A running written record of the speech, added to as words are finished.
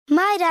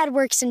My dad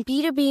works in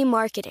B2B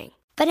marketing,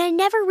 but I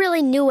never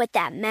really knew what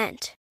that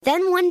meant.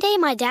 Then one day,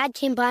 my dad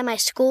came by my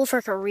school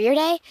for career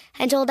day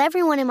and told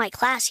everyone in my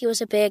class he was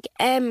a big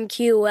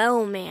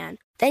MQL man.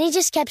 Then he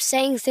just kept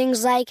saying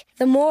things like,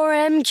 the more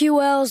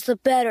MQLs, the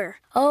better,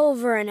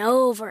 over and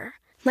over.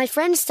 My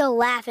friends still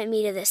laugh at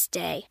me to this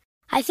day.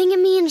 I think it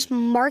means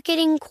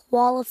marketing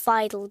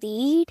qualified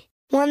lead.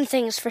 One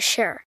thing's for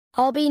sure,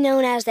 I'll be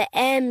known as the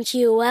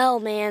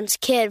MQL man's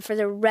kid for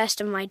the rest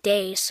of my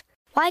days.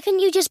 Why couldn't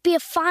you just be a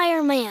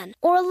fireman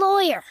or a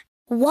lawyer?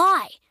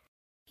 Why?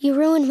 You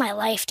ruined my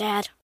life,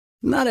 Dad.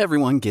 Not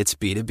everyone gets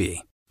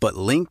B2B, but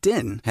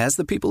LinkedIn has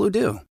the people who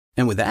do.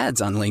 And with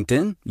ads on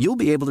LinkedIn, you'll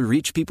be able to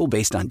reach people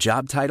based on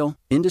job title,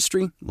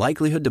 industry,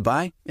 likelihood to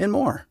buy, and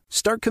more.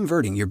 Start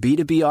converting your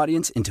B2B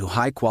audience into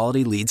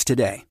high-quality leads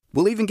today.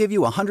 We'll even give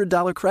you a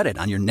 $100 credit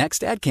on your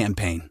next ad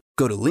campaign.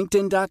 Go to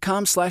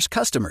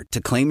linkedin.com/customer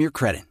to claim your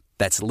credit.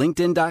 That's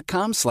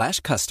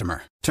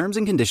linkedin.com/customer. Terms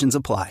and conditions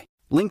apply.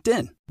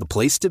 LinkedIn, the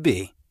place to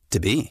be, to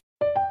be.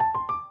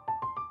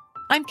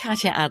 I'm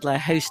Katya Adler,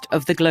 host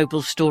of The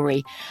Global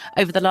Story.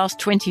 Over the last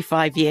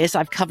 25 years,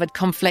 I've covered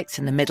conflicts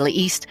in the Middle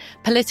East,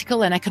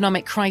 political and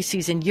economic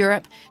crises in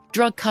Europe,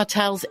 drug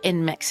cartels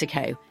in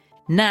Mexico.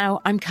 Now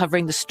I'm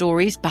covering the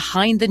stories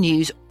behind the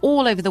news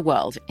all over the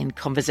world in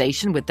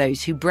conversation with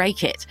those who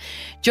break it.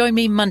 Join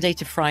me Monday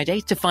to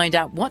Friday to find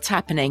out what's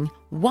happening,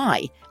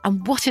 why,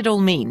 and what it all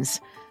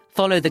means.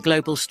 Follow The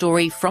Global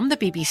Story from the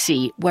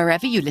BBC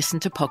wherever you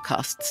listen to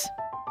podcasts.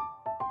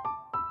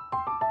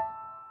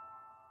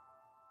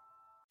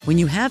 When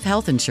you have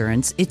health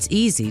insurance, it's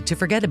easy to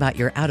forget about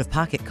your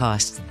out-of-pocket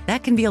costs.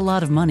 That can be a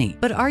lot of money.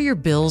 But are your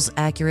bills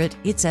accurate?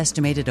 It's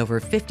estimated over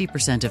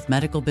 50% of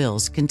medical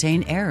bills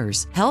contain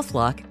errors.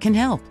 HealthLock can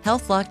help.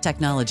 HealthLock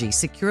technology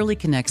securely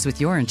connects with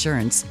your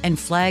insurance and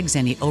flags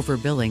any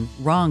overbilling,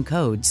 wrong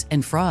codes,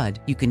 and fraud.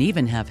 You can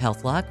even have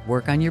HealthLock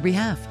work on your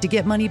behalf to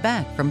get money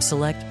back from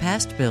select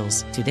past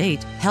bills. To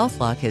date,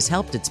 HealthLock has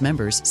helped its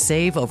members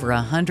save over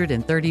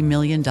 $130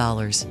 million.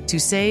 To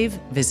save,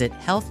 visit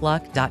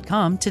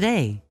healthlock.com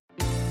today.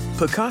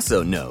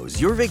 Pacaso knows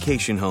your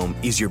vacation home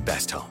is your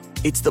best home.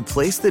 It's the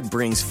place that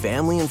brings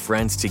family and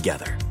friends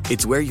together.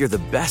 It's where you're the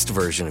best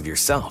version of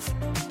yourself.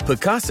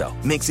 Pacaso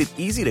makes it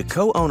easy to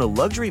co-own a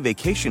luxury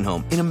vacation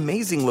home in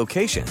amazing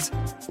locations.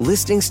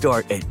 Listings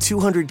start at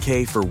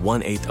 $200K for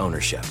 1/8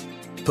 ownership.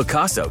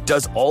 Pacaso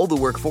does all the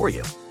work for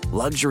you.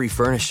 Luxury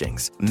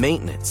furnishings,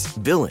 maintenance,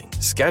 billing,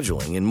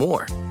 scheduling, and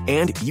more.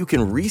 And you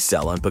can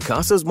resell on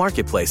Pacaso's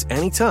marketplace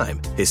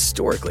anytime,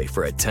 historically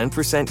for a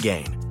 10%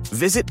 gain.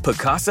 Visit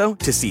Pacaso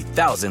to see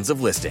thousands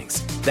of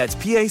listings. That's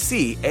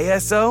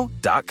PACASO.com.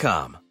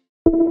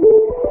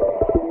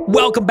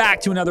 Welcome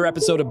back to another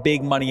episode of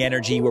Big Money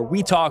Energy, where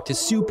we talk to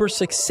super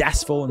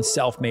successful and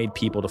self-made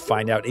people to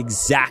find out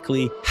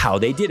exactly how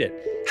they did it,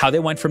 how they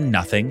went from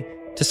nothing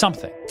to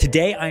something.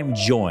 Today, I'm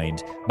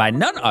joined by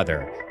none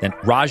other than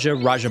Raja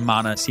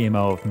Rajamana,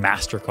 CMO of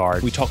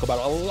MasterCard. We talk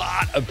about a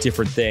lot of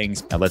different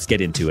things. Now let's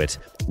get into it.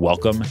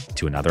 Welcome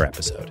to another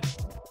episode.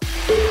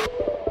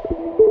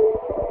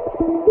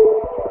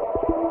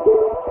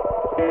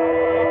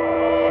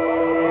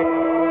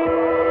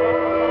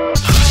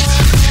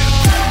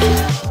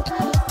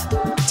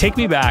 Take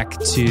me back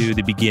to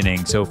the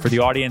beginning. So for the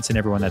audience and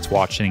everyone that's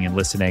watching and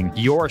listening,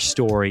 your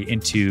story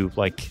into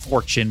like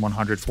Fortune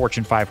 100,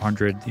 Fortune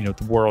 500, the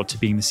world, to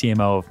being the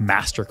CMO of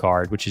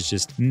MasterCard, which is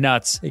just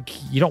nuts. Like,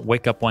 you don't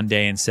wake up one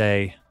day and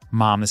say,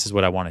 Mom, this is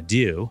what I want to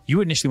do.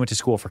 You initially went to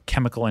school for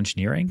chemical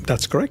engineering.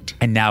 That's correct.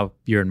 And now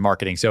you're in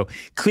marketing. So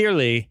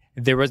clearly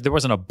there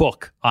wasn't a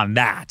book on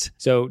that.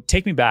 So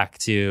take me back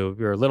to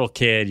you're a little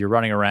kid, you're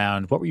running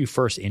around. What were you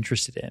first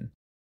interested in?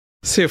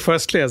 See,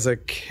 firstly, as a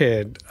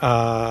kid,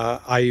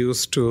 I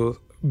used to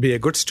be a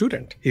good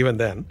student even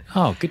then.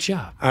 Oh, good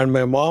job. And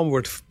my mom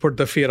would put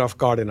the fear of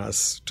God in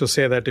us to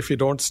say that if you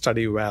don't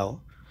study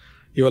well,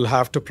 you will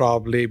have to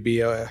probably be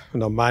a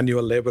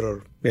manual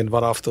laborer in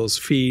one of those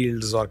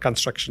fields or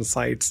construction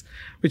sites,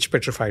 which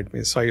petrified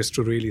me. So I used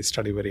to really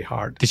study very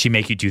hard. Did she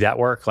make you do that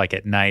work, like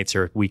at nights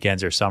or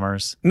weekends or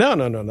summers?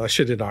 No,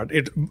 she did not.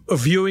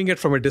 Viewing it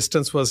from a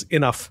distance was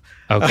enough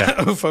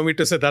for me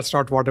to say that's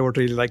not what I would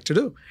really like to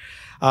do.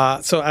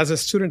 So as a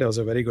student, I was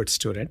a very good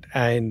student,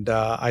 and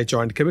I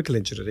joined chemical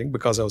engineering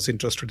because I was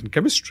interested in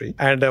chemistry.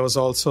 And I was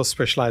also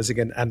specializing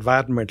in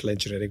environmental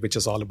engineering, which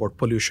is all about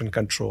pollution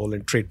control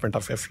and treatment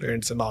of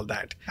effluents and all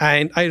that.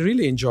 And I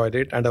really enjoyed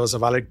it. And I was a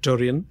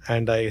valedictorian,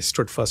 and I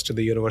stood first in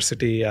the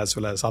university as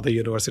well as other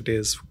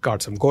universities,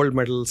 got some gold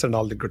medals and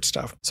all the good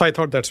stuff. So I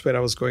thought that's where I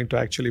was going to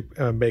actually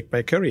make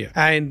my career.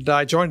 And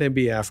I joined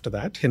MBA after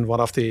that in one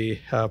of the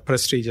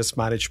prestigious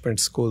management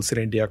schools in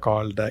India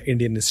called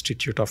Indian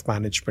Institute of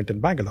Management in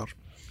Bangalore.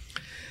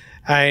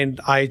 And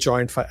I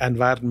joined for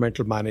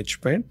environmental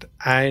management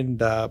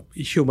and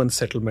human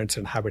settlements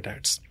and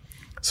habitats.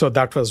 So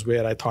that was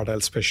where I thought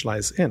I'll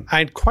specialize in.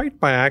 And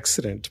quite by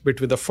accident,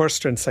 between the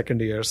first and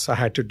second years, I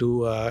had to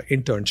do an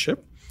internship.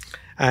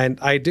 And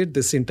I did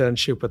this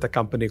internship with a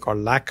company called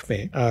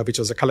Lakme, which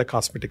was a color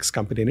cosmetics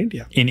company in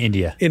India. In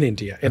India?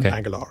 In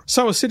Bangalore.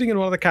 So I was sitting in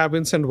one of the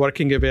cabins and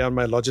working away on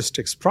my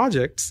logistics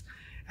projects.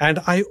 And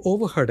I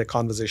overheard a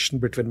conversation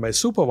between my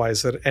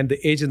supervisor and the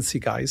agency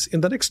guys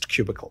in the next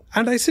cubicle.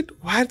 And I said,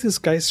 why are these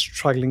guys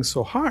struggling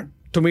so hard?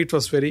 To me, it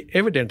was very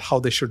evident how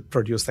they should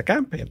produce the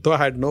campaign, though I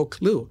had no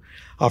clue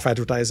of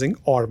advertising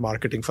or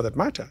marketing for that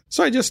matter.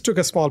 So I just took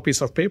a small piece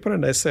of paper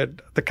and I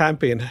said, the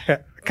campaign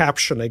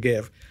caption I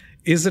gave,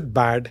 is it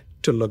bad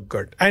to look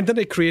good? And then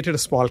I created a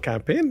small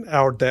campaign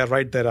out there,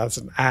 right there as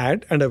an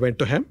ad. And I went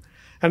to him.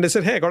 And I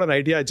said, hey, I got an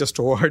idea. I just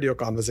overheard your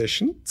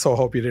conversation. So I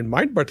hope you didn't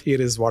mind, but here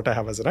is what I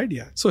have as an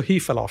idea. So he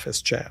fell off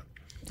his chair.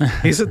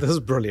 He said, this is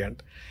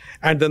brilliant.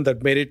 And then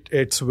that made it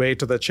its way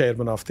to the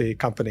chairman of the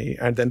company.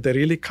 And then they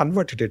really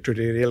converted it to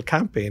a real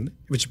campaign,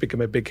 which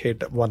became a big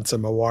hit, won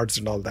some awards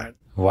and all that.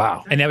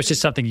 Wow. And that was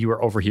just something you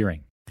were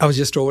overhearing. I was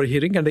just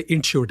overhearing and I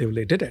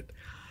intuitively did it.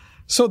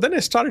 So then I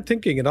started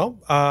thinking,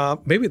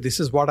 maybe this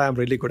is what I'm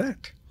really good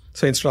at.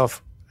 So instead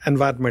of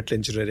environmental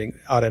engineering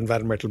or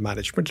environmental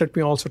management, let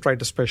me also try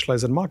to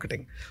specialize in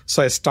marketing.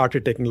 So I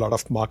started taking a lot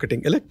of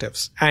marketing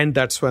electives. And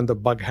that's when the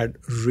bug had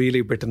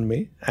really bitten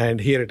me. And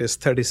here it is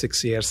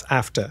 36 years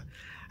after.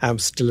 I'm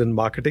still in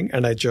marketing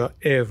and I enjoy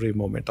every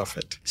moment of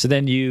it. So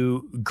then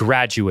you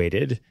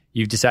graduated.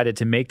 You've decided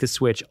to make the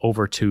switch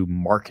over to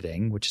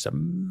marketing, which is a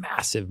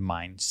massive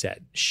mindset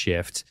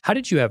shift. How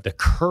did you have the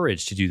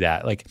courage to do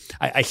that? Like,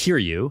 I hear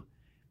you.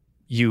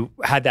 You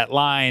had that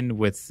line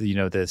with,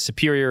 the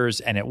superiors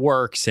and it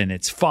works and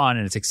it's fun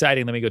and it's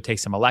exciting. Let me go take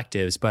some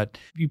electives. But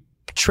you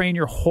train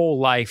your whole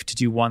life to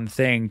do one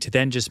thing to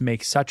then just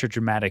make such a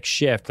dramatic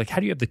shift. Like, how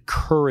do you have the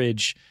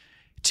courage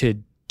to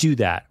do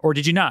that? Or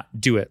did you not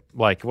do it?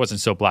 Like, it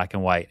wasn't so black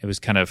and white. It was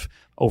kind of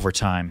over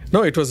time.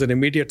 No, it was an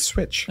immediate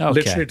switch. Okay.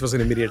 Literally, it was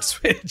an immediate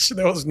switch.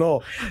 There was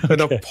no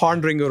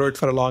pondering over it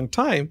for a long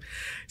time.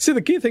 See,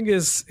 the key thing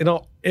is,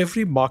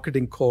 every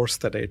marketing course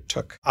that I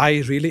took,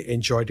 I really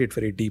enjoyed it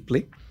very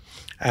deeply.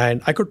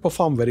 And I could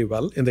perform very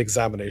well in the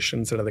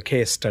examinations and the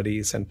case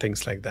studies and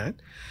things like that.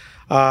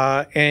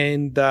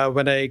 And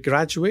when I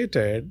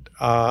graduated,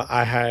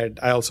 I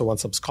also won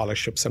some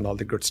scholarships and all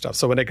the good stuff.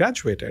 So when I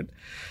graduated,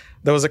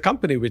 there was a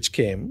company which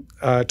came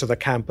to the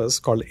campus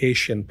called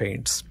Asian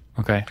Paints.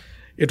 Okay.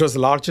 It was the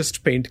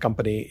largest paint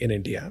company in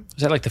India.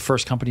 Was that like the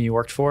first company you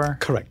worked for?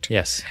 Correct.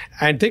 Yes.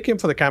 And they came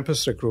for the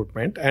campus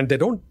recruitment, and they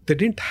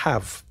didn't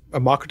have a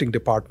marketing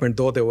department,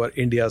 though they were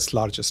India's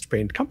largest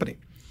paint company.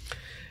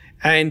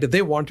 And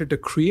they wanted to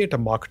create a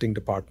marketing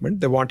department.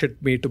 They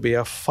wanted me to be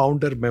a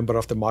founder member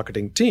of the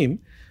marketing team,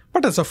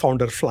 but as a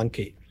founder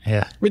flunky.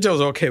 Yeah. Which I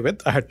was okay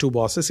with. I had 2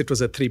 bosses. It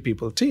was a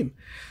 3-people team.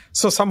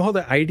 So somehow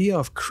the idea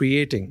of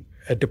creating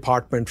a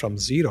department from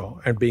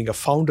zero and being a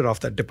founder of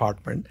that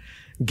department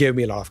gave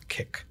me a lot of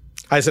kick.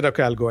 I said,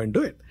 okay, I'll go and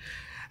do it.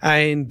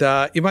 And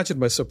imagine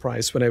my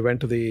surprise when I went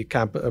to the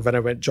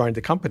joined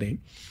the company.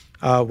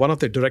 One of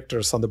the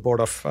directors on the board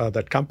of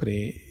that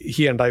company,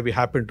 he and we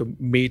happened to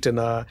meet in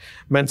a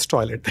men's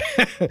toilet.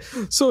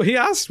 So he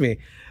asked me,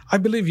 I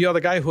believe you're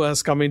the guy who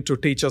has come in to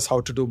teach us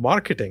how to do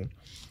marketing.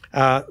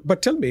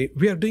 But tell me,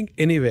 we are doing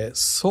anyway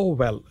so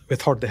well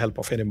without the help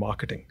of any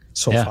marketing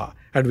so far.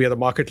 And we are the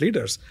market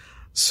leaders.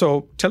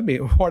 So tell me,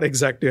 what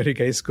exactly are you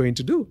guys going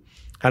to do?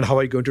 And how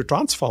are you going to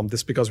transform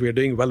this? Because we are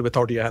doing well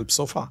without your help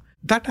so far.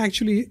 That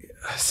actually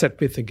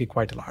set me thinking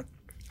quite a lot.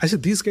 I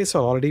said, these guys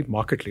are already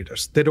market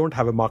leaders. They don't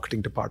have a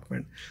marketing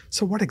department.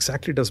 So what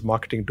exactly does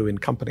marketing do in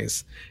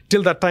companies?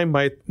 Till that time,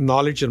 my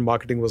knowledge in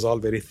marketing was all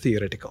very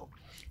theoretical.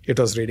 It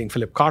was reading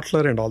Philip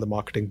Kotler and all the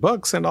marketing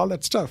books and all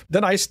that stuff.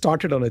 Then I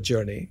started on a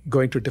journey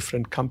going to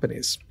different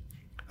companies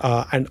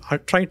and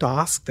trying to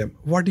ask them,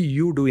 what do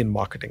you do in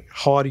marketing?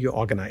 How are you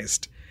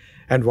organized?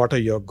 And what are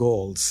your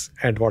goals?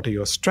 And what are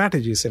your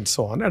strategies and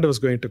so on? And I was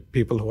going to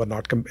people who were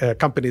not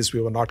companies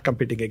we were not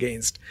competing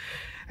against.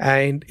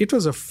 And it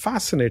was a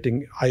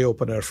fascinating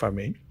eye-opener for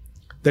me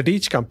that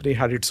each company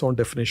had its own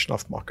definition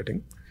of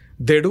marketing.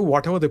 They do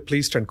whatever they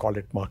pleased and call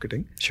it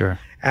marketing. Sure.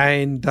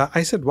 And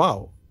I said,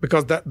 wow.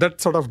 Because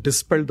that sort of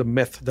dispelled the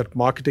myth that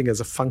marketing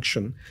as a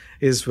function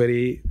is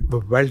very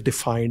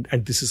well-defined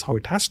and this is how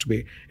it has to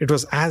be. It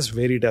was as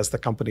varied as the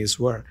companies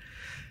were.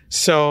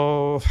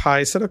 So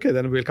I said, okay,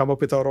 then we'll come up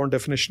with our own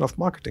definition of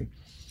marketing.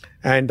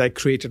 And I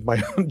created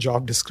my own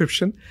job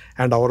description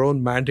and our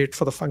own mandate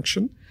for the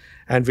function.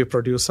 And we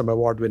produced some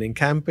award-winning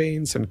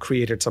campaigns and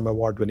created some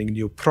award-winning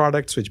new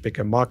products, which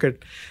became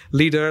market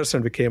leaders.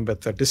 And we came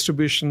with the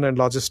distribution and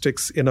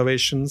logistics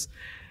innovations.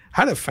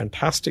 Had a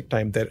fantastic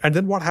time there. And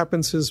then what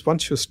happens is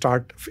once you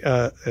start,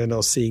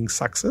 seeing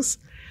success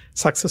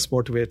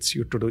motivates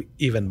you to do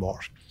even more.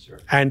 Sure.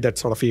 And that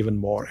sort of even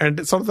more.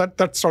 And sort of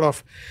that sort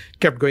of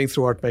kept going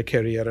throughout my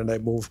career. And I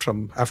moved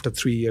after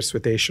 3 years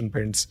with Asian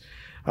Paints,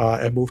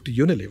 I moved to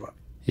Unilever.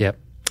 Yep.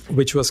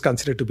 Which was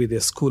considered to be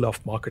the school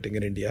of marketing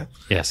in India.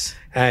 Yes.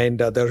 And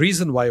the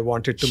reason why I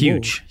wanted to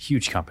move...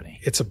 Huge company.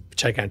 It's a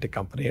gigantic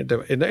company.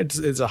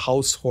 It's a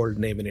household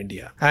name in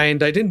India.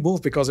 And I didn't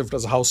move because it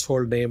was a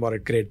household name or a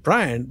great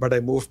brand, but I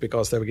moved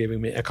because they were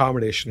giving me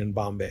accommodation in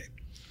Bombay.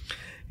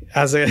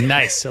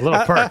 Nice, a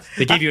little perk.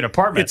 They gave you an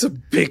apartment. It's a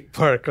big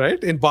perk,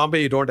 right? In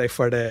Bombay,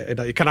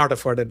 you cannot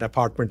afford an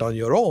apartment on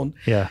your own.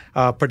 Yeah.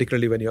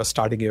 Particularly when you're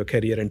starting your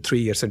career and 3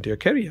 years into your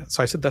career.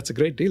 So I said, that's a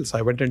great deal. So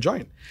I went and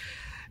joined.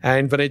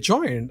 And when I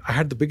joined, I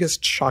had the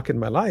biggest shock in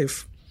my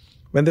life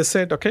when they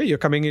said, okay, you're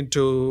coming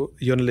into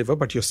Unilever,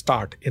 but you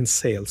start in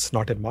sales,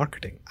 not in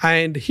marketing.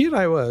 And here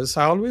I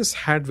always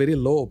had very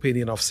low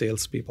opinion of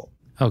salespeople.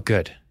 Oh,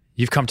 good.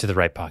 You've come to the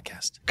right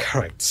podcast.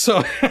 Correct.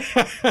 So,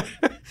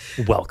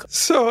 welcome.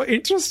 So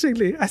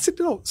interestingly, I said,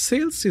 no,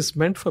 sales is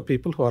meant for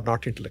people who are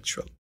not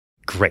intellectual.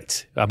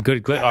 Great. I'm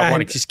good. I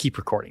want to just keep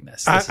recording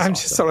this. I'm awesome.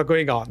 Just sort of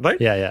going on, right?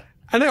 Yeah.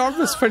 And I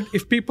always felt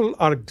if people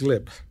are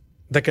glib,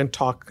 they can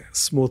talk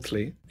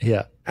smoothly.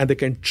 Yeah. And they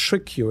can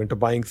trick you into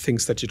buying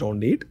things that you don't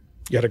need.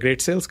 You're a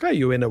great sales guy.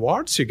 You win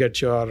awards. You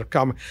get your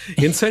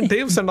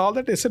incentives and all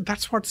that. I said,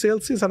 that's what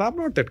sales is. And I'm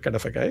not that kind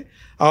of a guy.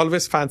 I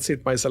always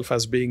fancied myself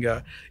as being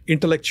an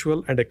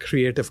intellectual and a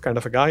creative kind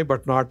of a guy,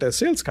 but not a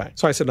sales guy.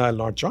 So I said, no, I'll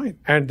not join.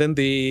 And then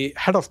the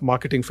head of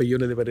marketing for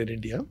Unilever in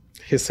India,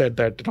 he said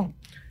that,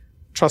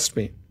 trust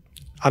me,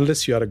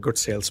 unless you are a good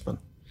salesman,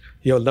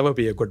 you'll never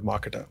be a good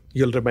marketer.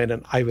 You'll remain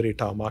an ivory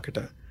tower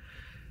marketer.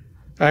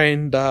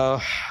 And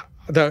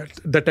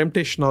the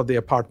temptation of the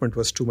apartment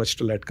was too much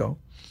to let go.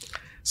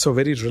 So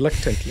very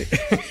reluctantly,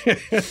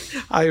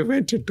 I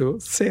went into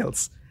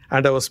sales.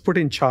 And I was put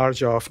in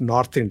charge of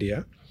North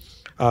India,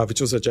 which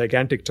was a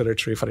gigantic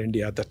territory for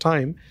India at the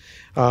time,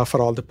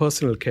 for all the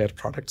personal care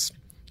products.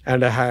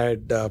 And I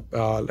had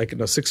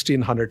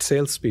 1,600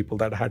 salespeople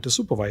that I had to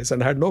supervise,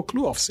 and I had no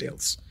clue of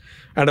sales.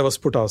 And I was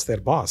put as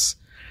their boss.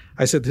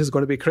 I said, this is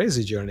going to be a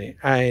crazy journey.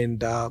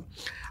 And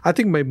I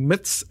think my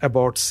myths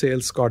about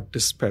sales got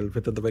dispelled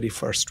within the very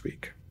first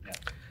week.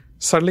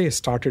 Suddenly, I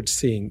started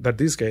seeing that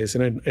these guys,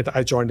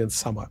 I joined in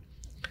summer.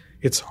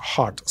 It's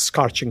hot,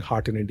 scorching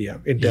hot in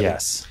India, in Delhi.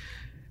 Yes.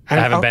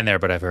 And I haven't been there,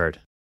 but I've heard.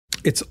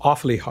 It's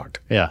awfully hot.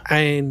 Yeah.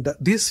 And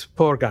these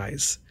poor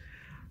guys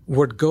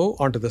would go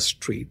onto the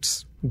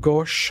streets,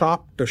 go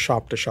shop to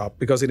shop to shop,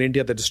 because in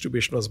India, the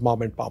distribution was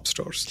mom and pop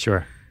stores.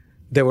 Sure.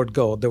 They would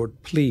go, they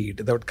would plead,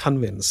 they would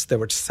convince, they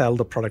would sell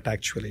the product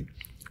actually,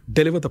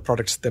 deliver the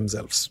products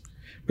themselves,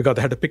 because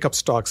they had to pick up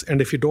stocks.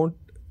 And if you don't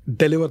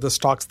deliver the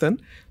stocks,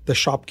 then the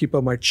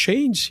shopkeeper might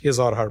change his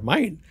or her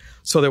mind.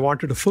 So they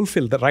wanted to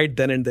fulfill the right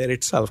then and there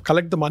itself,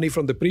 collect the money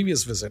from the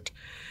previous visit,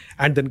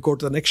 and then go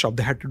to the next shop.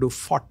 They had to do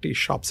 40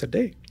 shops a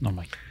day. Oh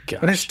my gosh.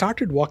 When I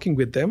started walking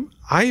with them,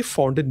 I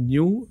found a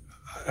new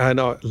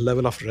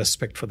level of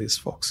respect for these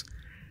folks.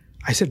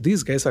 I said,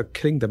 these guys are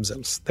killing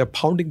themselves. They're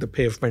pounding the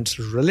pavements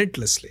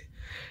relentlessly.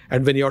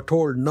 And when you're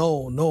told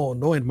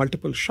no in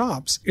multiple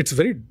shops, it's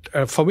very,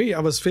 for me, I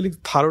was feeling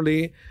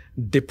thoroughly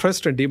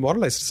depressed and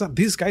demoralized. So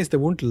these guys, they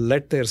wouldn't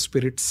let their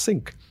spirit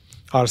sink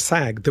or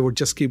sag. They would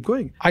just keep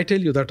going. I tell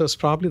you, that was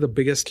probably the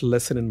biggest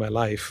lesson in my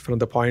life from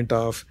the point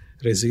of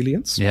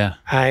resilience. Yeah.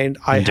 And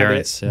I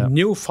Endurance, had a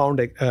newfound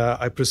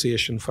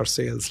appreciation for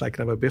sales like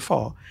never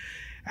before.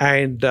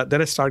 And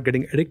then I started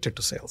getting addicted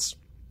to sales.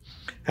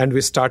 And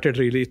we started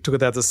really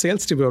together as a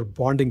sales team. We were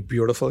bonding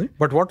beautifully.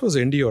 But what was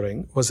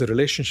enduring was the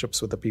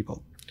relationships with the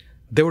people.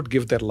 They would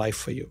give their life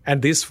for you.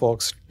 And these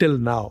folks, till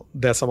now,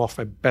 they're some of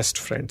my best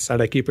friends.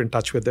 And I keep in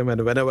touch with them.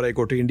 And whenever I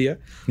go to India,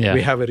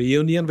 we have a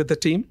reunion with the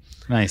team.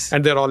 Nice.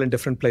 And they're all in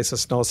different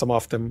places now. Some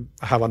of them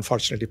have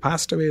unfortunately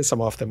passed away.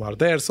 Some of them are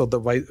there. So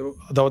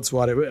those who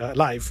are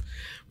alive,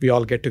 we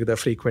all get together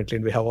frequently.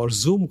 And we have our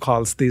Zoom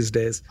calls these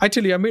days. I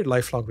tell you, I made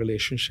lifelong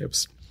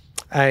relationships.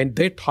 And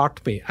they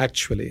taught me,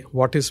 actually,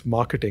 what is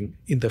marketing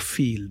in the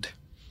field.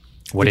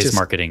 What is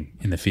marketing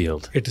in the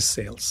field? It is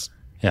sales.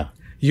 Yeah.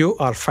 You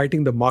are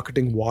fighting the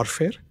marketing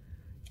warfare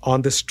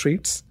on the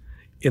streets,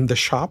 in the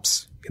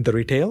shops, in the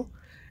retail.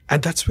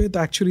 And that's where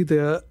actually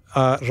the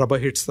rubber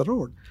hits the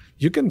road.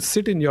 You can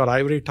sit in your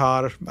ivory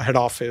tower head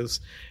office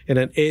in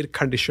an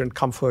air-conditioned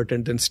comfort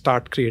and then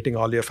start creating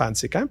all your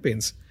fancy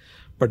campaigns.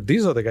 But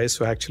these are the guys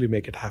who actually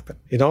make it happen.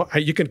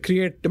 You can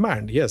create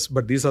demand, yes,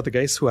 but these are the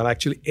guys who will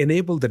actually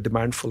enable the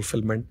demand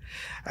fulfillment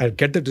and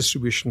get the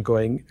distribution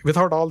going.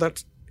 Without all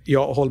that,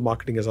 your whole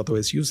marketing is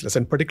otherwise useless.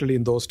 And particularly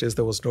in those days,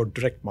 there was no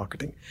direct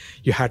marketing.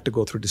 You had to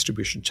go through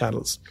distribution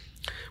channels.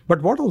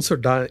 But what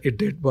also it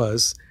did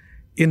was,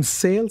 in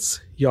sales,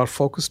 you're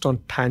focused on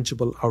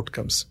tangible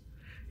outcomes.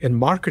 In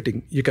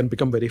marketing, you can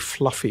become very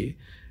fluffy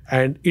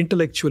and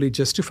intellectually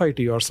justify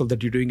to yourself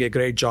that you're doing a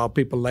great job.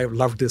 People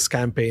love this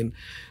campaign,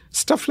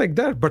 stuff like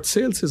that. But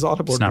sales is all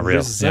about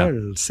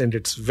results, and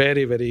it's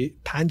very, very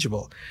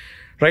tangible,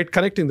 right?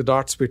 Connecting the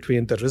dots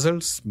between the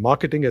results,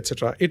 marketing,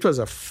 etc. It was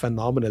a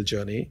phenomenal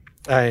journey.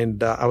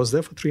 And I was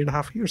there for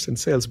 3.5 years in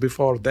sales.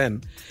 Before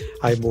then,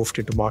 I moved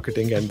into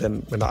marketing. And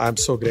then I'm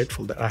so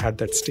grateful that I had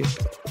that stint.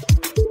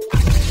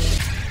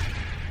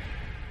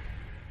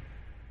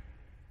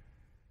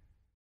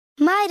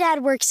 My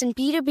dad works in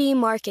B2B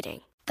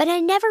marketing, but I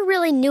never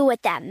really knew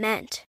what that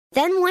meant.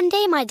 Then one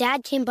day, my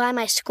dad came by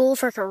my school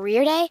for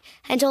career day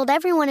and told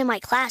everyone in my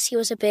class he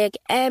was a big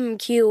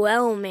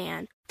MQL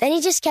man. Then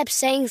he just kept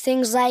saying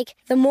things like,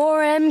 the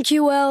more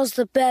MQLs,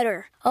 the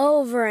better,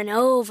 over and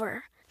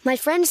over. My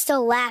friends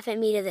still laugh at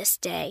me to this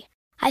day.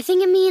 I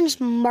think it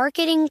means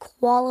marketing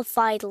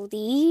qualified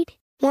lead.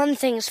 One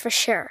thing's for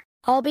sure.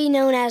 I'll be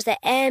known as the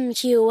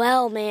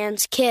MQL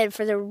man's kid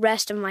for the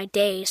rest of my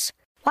days.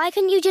 Why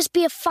couldn't you just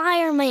be a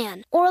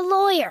fireman or a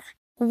lawyer?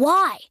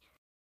 Why?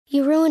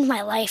 You ruined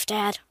my life,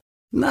 Dad.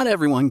 Not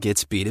everyone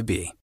gets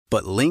B2B,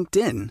 but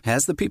LinkedIn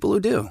has the people who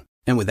do.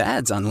 And with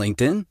ads on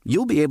LinkedIn,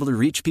 you'll be able to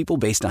reach people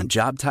based on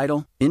job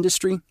title,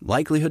 industry,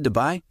 likelihood to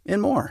buy,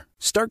 and more.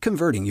 Start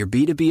converting your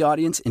B2B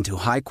audience into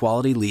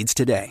high-quality leads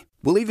today.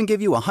 We'll even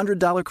give you a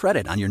 $100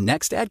 credit on your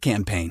next ad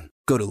campaign.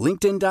 Go to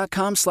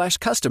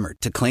linkedin.com/customer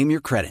to claim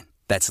your credit.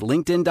 That's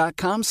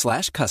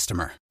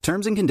linkedin.com/customer.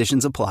 Terms and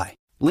conditions apply.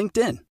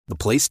 LinkedIn, the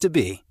place to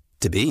be,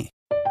 to be.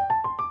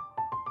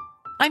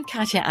 I'm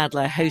Katya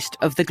Adler, host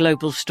of The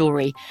Global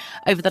Story.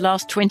 Over the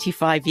last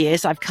 25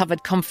 years, I've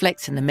covered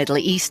conflicts in the Middle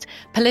East,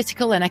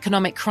 political and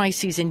economic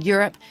crises in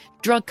Europe,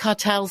 drug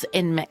cartels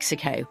in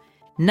Mexico.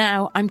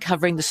 Now I'm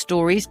covering the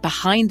stories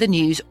behind the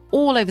news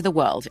all over the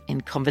world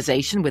in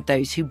conversation with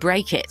those who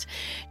break it.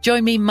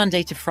 Join me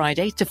Monday to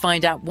Friday to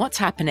find out what's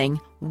happening,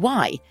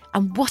 why,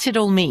 and what it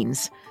all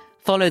means.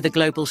 Follow The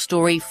Global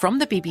Story from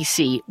the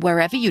BBC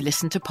wherever you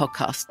listen to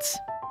podcasts.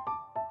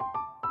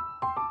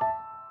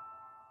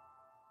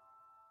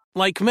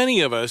 Like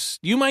many of us,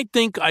 you might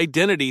think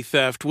identity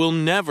theft will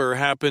never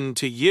happen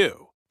to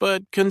you.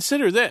 But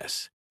consider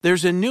this.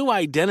 There's a new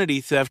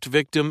identity theft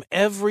victim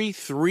every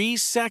 3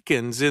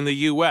 seconds in the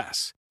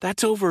U.S.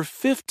 That's over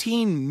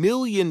 15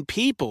 million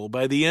people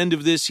by the end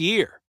of this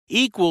year,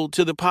 equal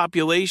to the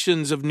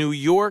populations of New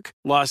York,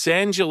 Los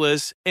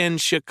Angeles,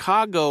 and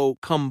Chicago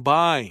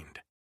combined.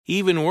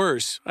 Even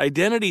worse,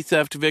 identity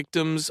theft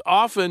victims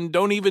often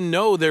don't even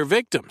know they're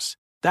victims.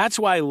 That's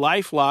why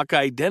LifeLock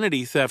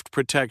Identity Theft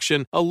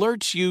Protection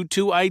alerts you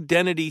to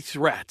identity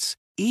threats,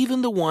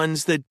 even the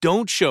ones that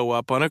don't show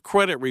up on a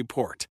credit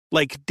report,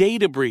 like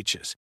data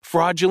breaches,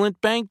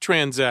 fraudulent bank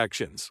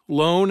transactions,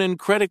 loan and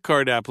credit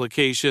card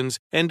applications,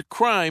 and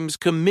crimes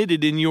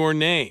committed in your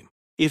name.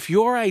 If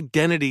your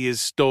identity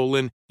is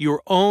stolen,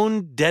 your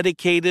own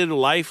dedicated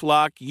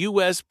LifeLock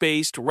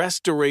US-based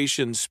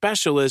restoration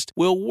specialist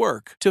will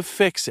work to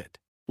fix it.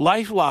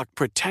 LifeLock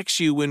protects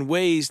you in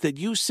ways that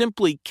you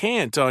simply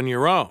can't on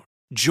your own.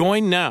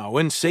 Join now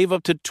and save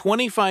up to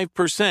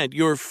 25%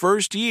 your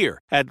first year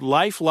at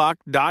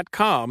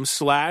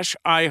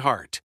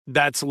LifeLock.com/iHeart.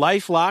 That's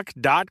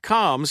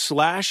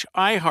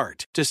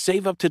LifeLock.com/iHeart to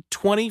save up to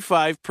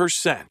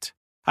 25%.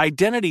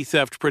 Identity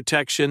theft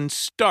protection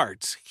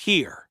starts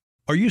here.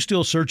 Are you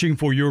still searching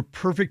for your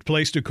perfect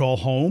place to call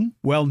home?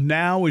 Well,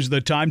 now is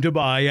the time to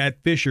buy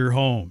at Fisher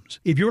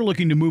Homes. If you're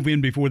looking to move in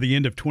before the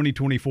end of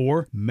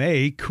 2024,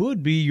 May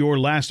could be your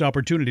last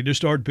opportunity to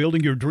start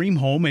building your dream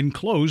home and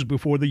close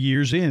before the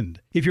year's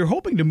end. If you're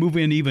hoping to move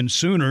in even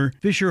sooner,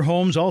 Fisher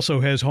Homes also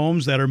has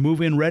homes that are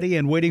move-in ready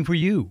and waiting for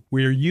you,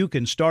 where you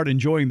can start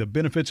enjoying the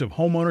benefits of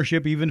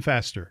homeownership even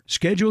faster.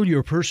 Schedule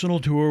your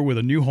personal tour with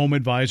a new home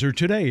advisor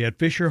today at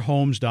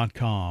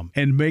FisherHomes.com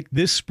and make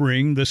this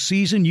spring the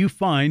season you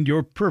find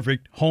your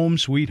perfect home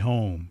sweet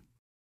home.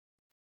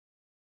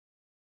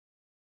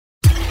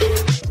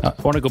 I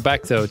want to go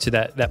back, though, to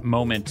that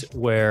moment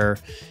where,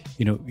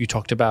 you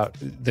talked about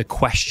the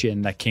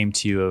question that came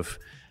to you of,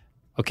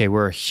 okay,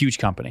 we're a huge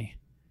company.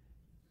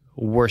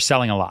 We're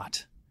selling a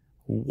lot.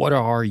 What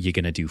are you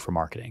going to do for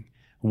marketing?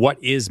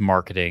 What is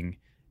marketing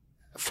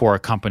for a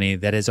company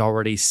that is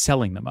already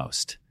selling the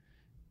most?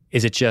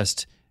 Is it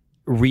just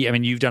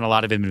you've done a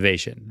lot of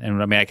innovation,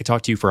 and I could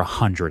talk to you for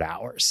 100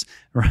 hours,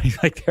 right?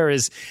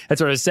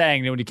 That's what I was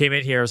saying. When you came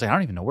in here, I was like, I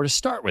don't even know where to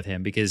start with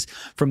him, because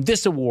from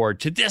this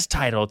award to this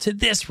title to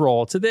this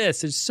role to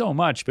this, there's so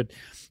much. But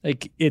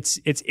it's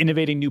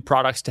innovating new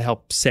products to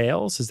help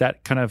sales. Is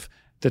that kind of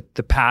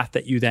the path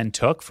that you then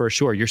took? For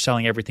sure, you're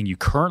selling everything you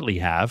currently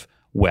have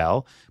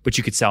well, but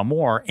you could sell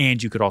more,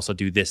 and you could also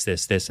do this,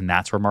 and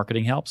that's where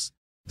marketing helps.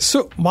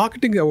 So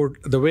marketing,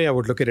 the way I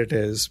would look at it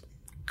is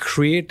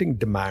creating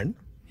demand.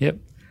 Yep.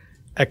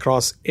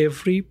 Across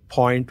every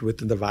point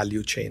within the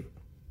value chain.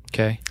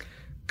 Okay.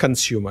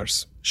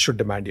 Consumers should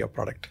demand your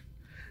product.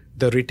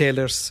 The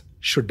retailers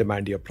should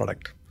demand your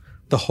product.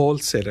 The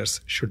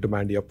wholesalers should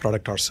demand your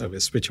product or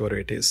service, whichever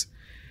it is.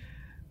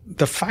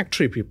 The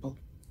factory people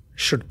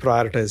should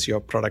prioritize your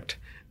product.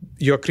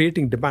 You're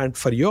creating demand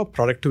for your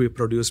product to be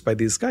produced by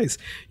these guys.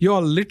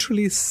 You're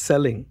literally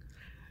selling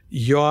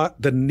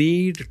the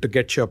need to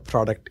get your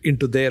product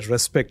into their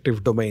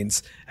respective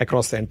domains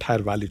across the entire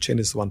value chain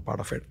is one part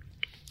of it.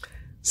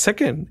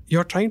 Second,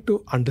 you're trying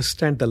to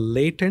understand the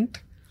latent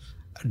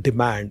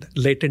demand,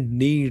 latent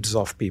needs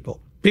of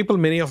people. People,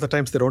 many of the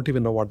times, they don't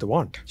even know what they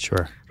want.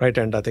 Sure. Right?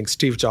 And I think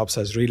Steve Jobs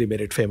has really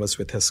made it famous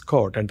with his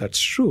quote, and that's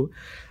true.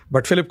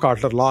 But Philip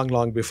Kotler,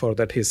 long before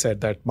that, he said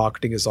that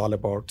marketing is all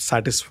about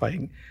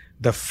satisfying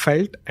the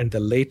felt and the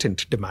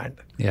latent demand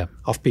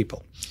of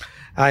people.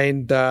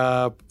 And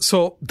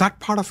so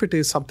that part of it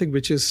is something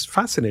which is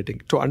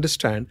fascinating to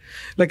understand.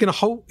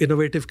 How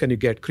innovative can you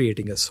get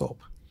creating a soap?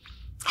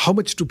 How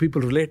much do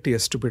people relate to a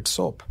stupid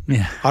soap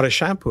or a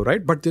shampoo,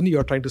 right? But then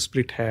you're trying to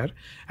split hair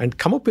and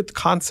come up with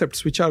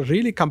concepts which are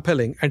really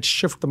compelling and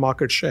shift the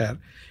market share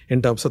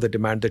in terms of the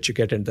demand that you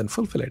get and then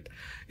fulfill it.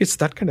 It's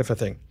that kind of a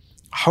thing.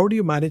 How do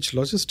you manage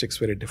logistics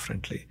very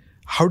differently?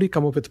 How do you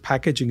come up with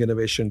packaging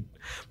innovation?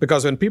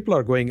 Because when people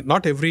are going,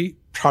 not every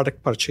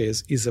product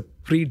purchase is a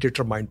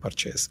predetermined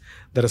purchase.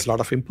 There is a lot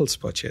of impulse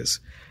purchase.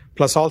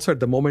 Plus also at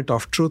the moment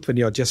of truth, when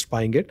you're just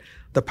buying it,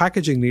 the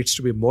packaging needs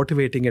to be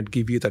motivating and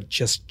give you that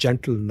just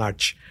gentle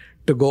nudge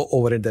to go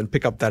over and then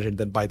pick up that and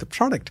then buy the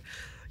product.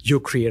 You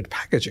create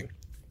packaging.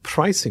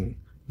 Pricing,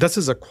 this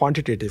is a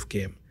quantitative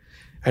game.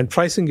 And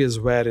pricing is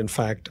where, in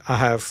fact, I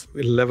have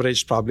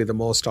leveraged probably the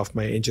most of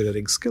my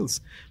engineering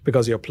skills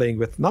because you're playing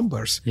with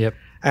numbers. Yep.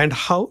 And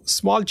how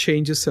small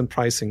changes in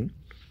pricing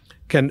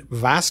can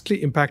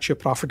vastly impact your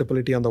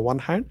profitability on the one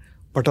hand,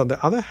 but on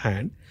the other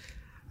hand,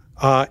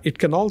 it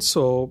can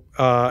also,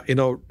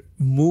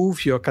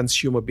 move your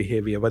consumer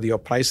behavior, whether you're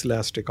price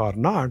elastic or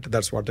not.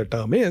 That's what the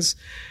term is.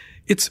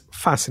 It's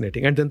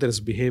fascinating. And then there is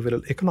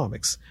behavioral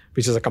economics,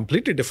 which is a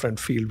completely different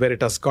field where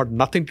it has got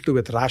nothing to do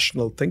with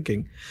rational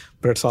thinking,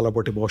 but it's all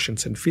about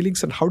emotions and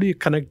feelings. And how do you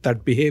connect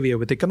that behavior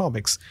with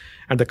economics?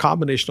 And the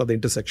combination of the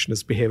intersection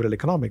is behavioral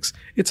economics.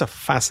 It's a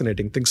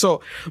fascinating thing.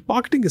 So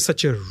marketing is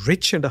such a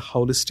rich and a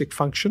holistic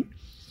function.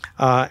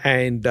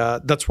 And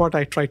that's what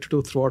I try to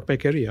do throughout my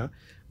career,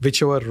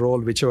 whichever role,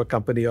 whichever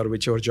company, or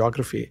whichever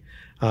geography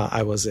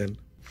I was in.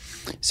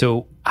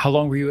 So how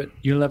long were you at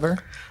Unilever?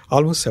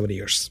 Almost 7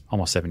 years.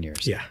 Almost 7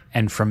 years. Yeah.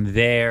 And from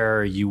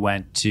there, you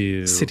went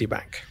to?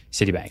 Citibank.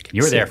 Citibank.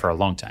 You were there for a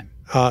long time.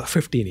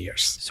 15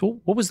 years. So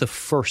what was the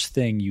first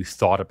thing you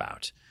thought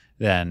about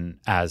then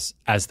as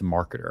the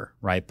marketer,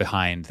 right,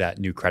 behind that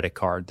new credit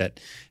card that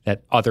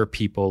other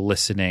people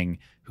listening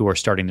who are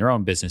starting their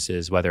own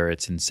businesses, whether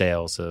it's in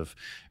sales of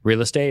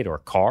real estate or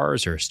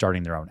cars or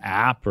starting their own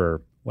app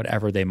or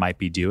whatever they might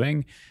be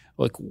doing,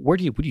 like where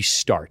do you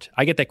start?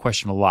 I get that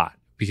question a lot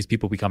because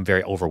people become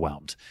very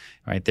overwhelmed,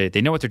 right?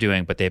 They know what they're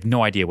doing, but they have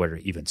no idea where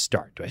to even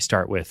start. Do I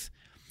start with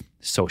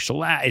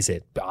social? Is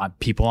it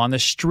people on the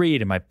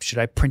street? Should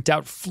I print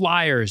out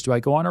flyers? Do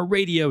I go on a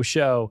radio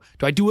show?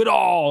 Do I do it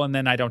all? And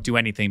then I don't do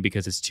anything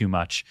because it's too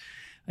much.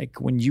 Like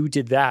when you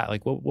did that,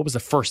 like what was the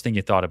first thing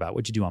you thought about?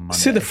 What'd you do on Monday?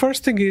 See, the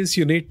first thing is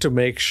you need to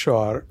make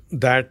sure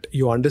that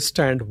you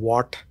understand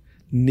what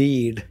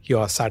need you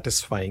are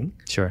satisfying.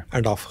 Sure.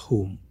 And of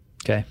whom.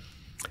 Okay.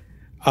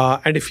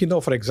 And if you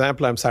know, for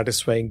example, I'm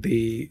satisfying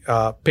the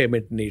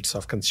payment needs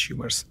of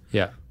consumers.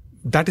 Yeah.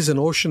 That is an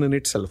ocean in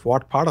itself.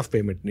 What part of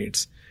payment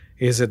needs?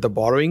 Is it the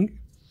borrowing,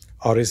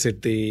 or is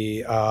it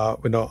the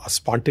a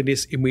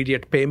spontaneous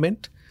immediate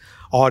payment,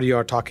 or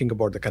you're talking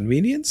about the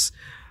convenience?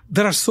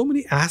 There are so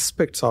many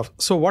aspects of.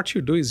 So what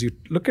you do is you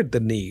look at the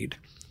need,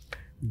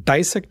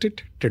 dissect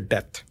it to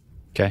depth.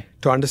 Okay.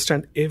 To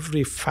understand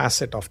every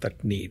facet of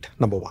that need.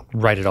 Number one.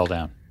 Write it all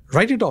down.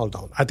 Write it all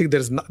down. I think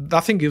there's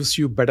nothing gives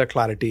you better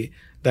clarity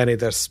than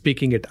either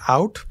speaking it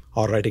out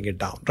or writing it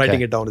down.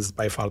 Writing it down is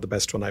by far the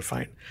best one I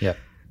find. Yeah.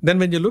 Then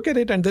when you look at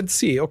it and then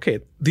see, okay,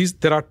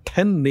 there are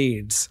 10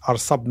 needs or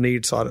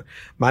sub-needs or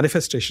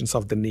manifestations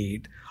of the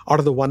need out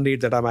of the one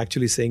need that I'm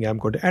actually saying I'm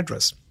going to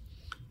address.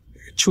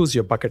 Choose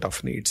your bucket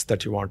of needs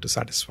that you want to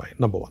satisfy,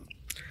 number one.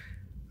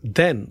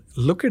 Then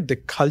look at the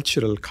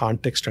cultural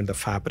context and the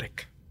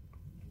fabric.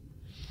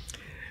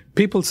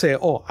 People say,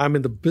 oh, I'm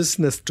in the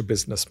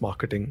business-to-business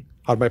marketing,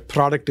 or my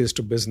product is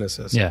to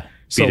businesses. Yeah.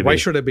 So B2B. why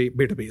should I be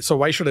B2B? So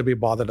why should I be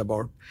bothered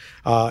about,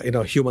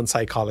 human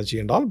psychology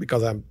and all?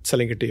 Because I'm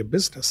selling it to your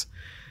business.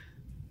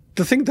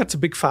 The thing that's a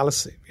big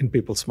fallacy in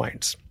people's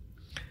minds.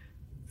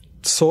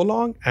 So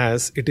long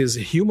as it is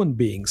human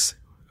beings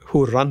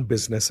who run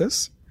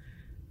businesses,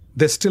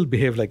 they still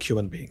behave like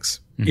human beings,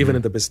 even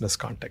in the business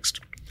context.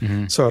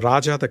 Mm-hmm. So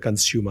Raja, the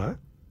consumer,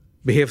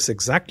 behaves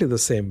exactly the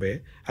same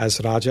way as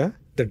Raja,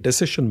 the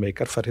decision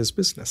maker for his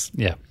business.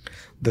 Yeah.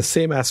 The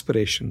same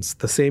aspirations,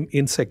 the same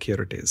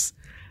insecurities,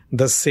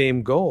 the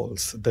same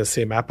goals, the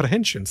same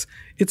apprehensions.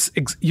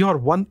 You are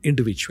one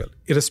individual,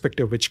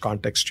 irrespective of which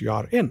context you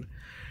are in.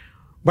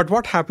 But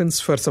what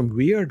happens for some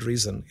weird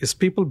reason is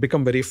people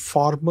become very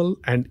formal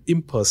and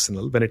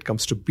impersonal when it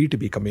comes to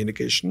B2B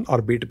communication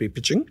or B2B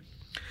pitching.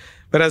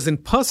 Whereas in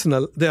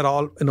personal, they're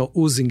all,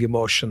 oozing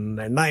emotion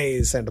and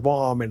nice and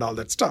warm and all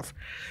that stuff.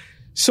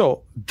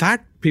 So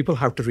that people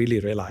have to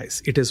really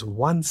realize it is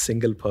one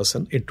single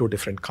person in two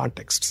different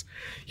contexts.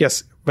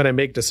 Yes, when I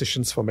make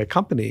decisions for my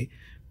company,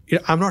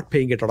 I'm not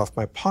paying it out of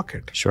my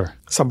pocket. Sure.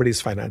 Somebody's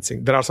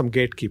financing. There are some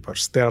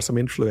gatekeepers. There are some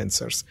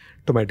influencers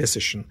to my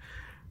decision.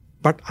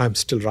 But I'm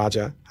still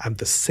Raja. I'm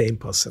the same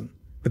person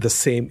with the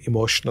same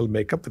emotional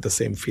makeup, with the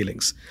same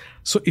feelings.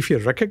 So if you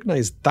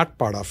recognize that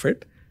part of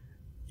it,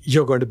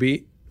 you're going to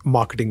be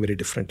marketing very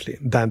differently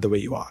than the way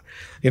you are.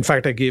 In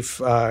fact, I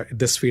give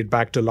this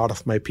feedback to a lot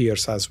of my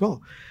peers as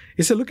well.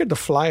 Is to look at the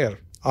flyer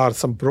or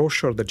some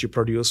brochure that you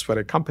produce for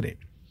a company.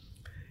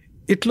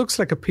 It looks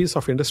like a piece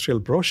of industrial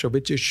brochure,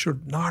 which it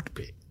should not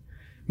be.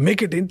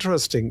 Make it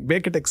interesting,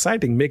 make it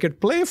exciting, make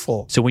it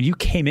playful. So when you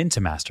came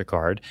into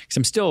MasterCard, because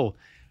I'm still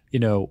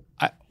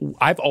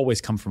I've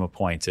always come from a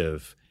point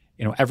of,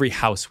 every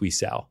house we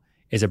sell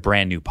is a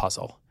brand new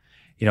puzzle.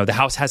 The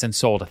house hasn't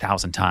sold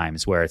 1,000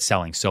 times where it's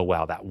selling so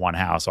well, that one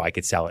house, so I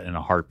could sell it in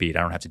a heartbeat.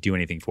 I don't have to do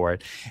anything for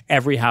it.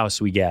 Every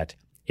house we get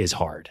is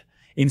hard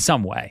in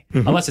some way,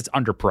 unless it's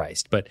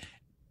underpriced. But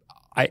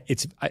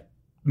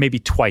maybe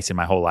twice in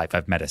my whole life,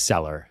 I've met a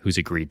seller who's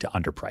agreed to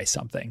underprice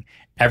something.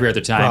 Every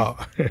other time,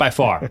 by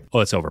far,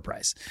 it's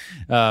overpriced.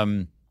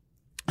 And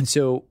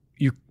so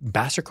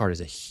MasterCard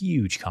is a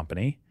huge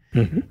company,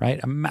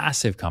 right? A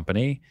massive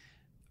company.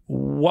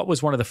 What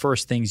was one of the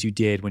first things you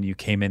did when you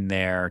came in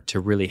there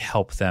to really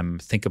help them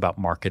think about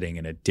marketing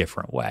in a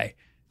different way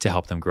to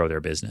help them grow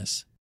their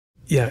business?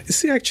 Yeah. You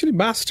see, actually,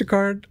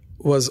 MasterCard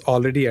was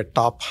already a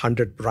top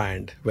 100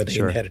 brand when they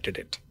inherited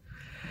it,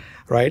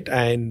 right?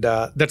 And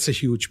that's a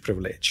huge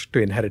privilege to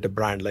inherit a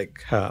brand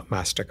like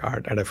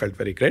MasterCard. And I felt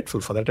very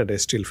grateful for that. And I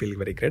still feel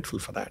very grateful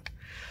for that.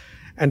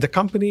 And the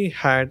company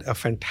had a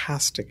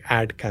fantastic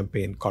ad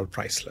campaign called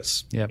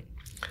Priceless. Yep.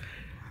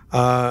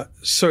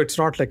 So it's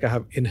not like I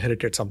have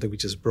inherited something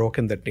which is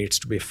broken that needs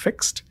to be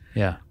fixed.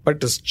 Yeah. But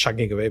it is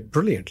chugging away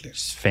brilliantly.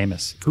 It's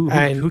famous. Who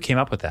came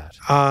up with that?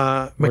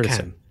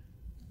 McCann.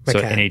 So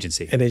an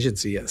agency. An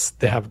agency, yes.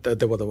 They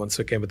were the ones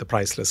who came with the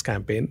Priceless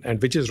campaign, and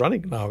which is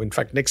running now. In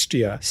fact, next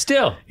year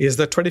still is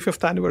the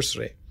 25th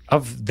anniversary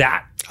of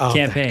that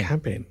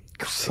campaign.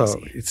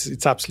 So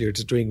it's absolutely,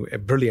 it's doing a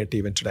brilliant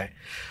even today.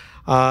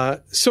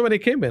 So when I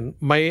came in,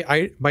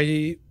 my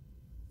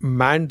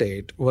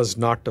mandate was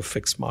not to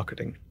fix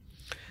marketing,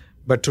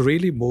 but to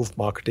really move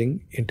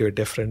marketing into a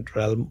different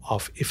realm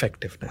of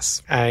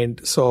effectiveness.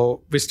 And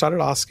so we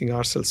started asking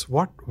ourselves,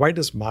 why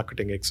does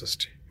marketing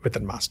exist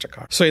within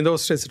MasterCard? So in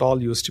those days, it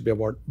all used to be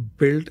about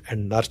build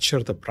and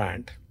nurture the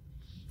brand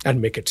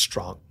and make it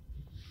strong.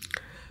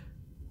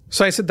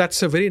 So I said,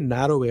 that's a very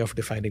narrow way of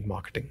defining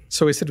marketing.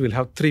 So we said, we'll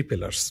have 3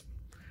 pillars.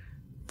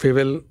 We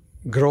will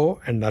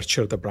grow and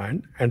nurture the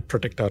brand and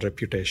protect our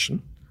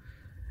reputation.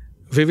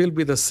 We will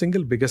be the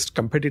single biggest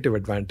competitive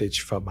advantage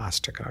for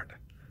MasterCard.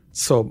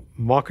 So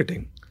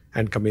marketing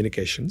and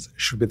communications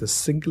should be the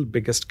single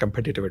biggest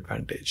competitive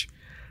advantage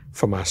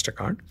for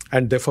MasterCard.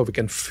 And therefore, we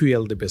can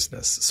fuel the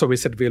business. So we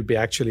said we'll be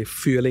actually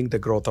fueling the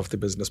growth of the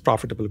business,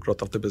 profitable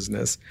growth of the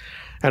business.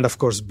 And of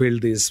course,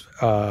 build these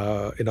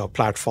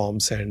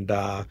platforms and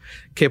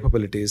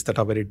capabilities that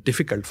are very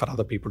difficult for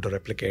other people to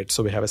replicate.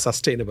 So we have a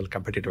sustainable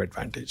competitive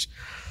advantage.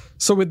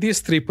 So with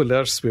these 3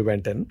 pillars, we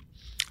went in.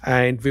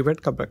 And we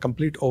went a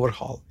complete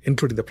overhaul,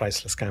 including the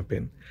Priceless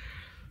campaign.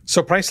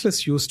 So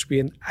Priceless used to be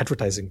an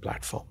advertising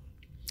platform.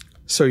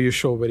 So you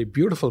show very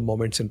beautiful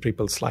moments in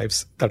people's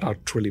lives that are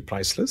truly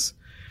priceless.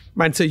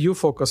 And so you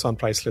focus on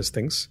priceless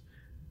things.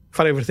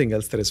 For everything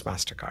else, there is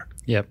MasterCard.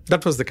 Yep.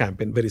 That was the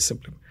campaign, very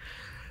simply.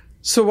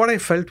 So what I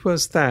felt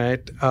was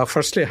that,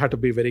 firstly, I had to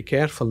be very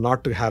careful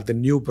not to have the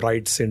new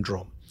bride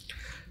syndrome.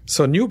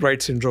 So new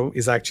bride syndrome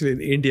is actually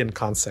an Indian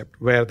concept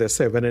where they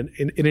say when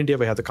in India,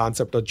 we have the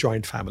concept of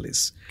joint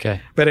families,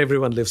 where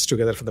everyone lives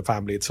together for the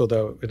family.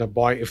 So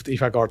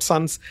if I got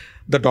sons,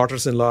 the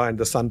daughters-in-law and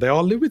the son, they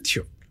all live with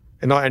you.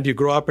 And you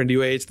grow up and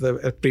you age,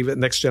 the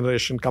next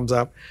generation comes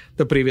up,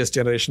 the previous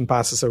generation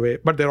passes away,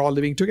 but they're all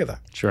living together.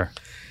 Sure.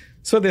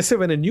 So they say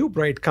when a new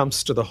bride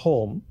comes to the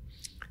home,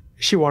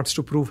 she wants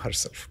to prove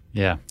herself.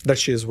 Yeah. That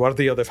she is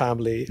worthy of the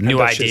family.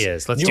 New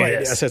ideas. Let's do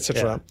this.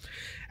 Etc. Yeah.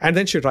 And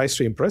then she tries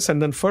to impress. And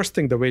then first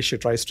thing, the way she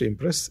tries to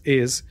impress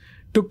is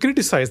to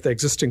criticize the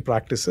existing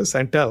practices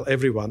and tell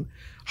everyone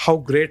how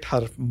great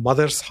her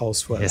mother's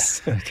house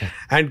was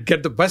and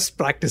get the best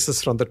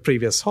practices from the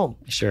previous home.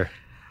 Sure.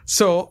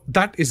 So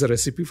that is a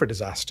recipe for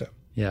disaster.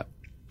 Yeah.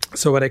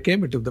 So when I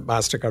came into the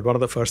MasterCard, one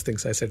of the first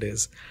things I said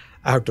is,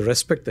 I have to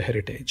respect the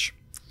heritage.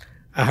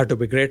 I have to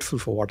be grateful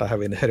for what I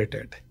have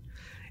inherited.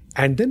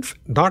 And then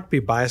not be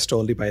biased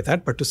only by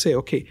that, but to say,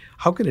 okay,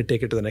 how can I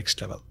take it to the next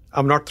level?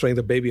 I'm not throwing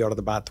the baby out of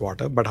the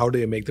bathwater, but how do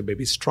you make the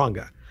baby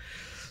stronger?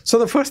 So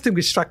the first thing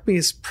which struck me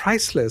is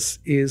Priceless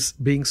is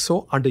being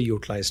so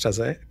underutilized as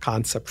a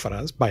concept for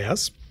us, by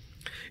us.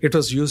 It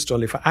was used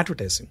only for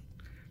advertising.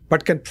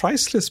 But can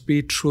Priceless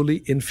be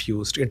truly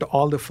infused into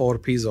all the 4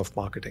 P's of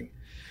marketing,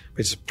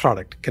 which is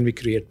product? Can we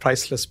create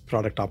priceless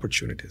product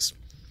opportunities?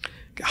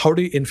 How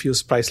do you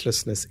infuse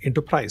pricelessness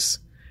into price,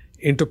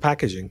 into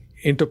packaging,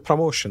 into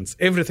promotions,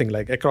 everything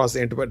like across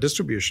the enterprise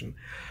distribution?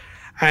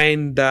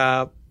 And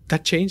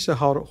that changed the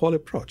whole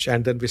approach.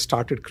 And then we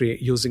started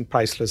using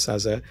Priceless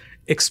as an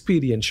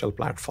experiential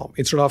platform.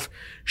 Instead of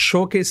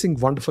showcasing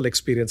wonderful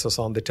experiences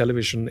on the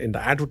television in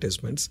the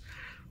advertisements,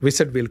 we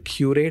said we'll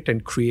curate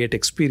and create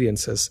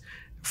experiences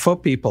for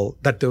people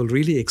that they'll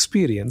really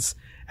experience.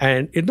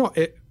 And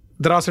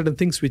there are certain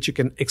things which you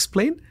can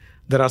explain.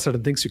 There are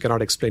certain things you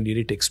cannot explain. You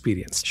need to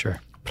experience.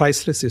 Sure.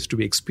 Priceless is to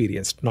be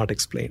experienced, not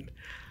explained.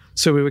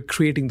 So we were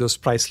creating those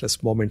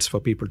priceless moments for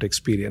people to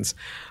experience.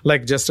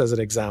 Like just as an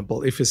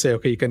example, if you say,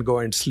 okay, you can go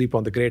and sleep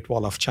on the Great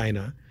Wall of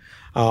China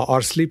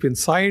or sleep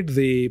inside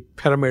the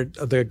pyramid,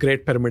 the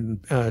Great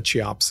Pyramid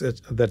Cheops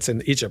that's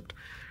in Egypt.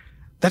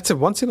 That's a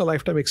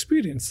once-in-a-lifetime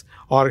experience.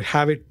 Or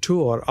have a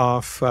tour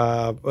of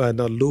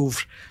the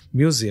Louvre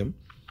Museum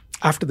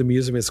after the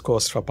museum is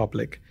closed for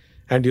public,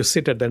 and you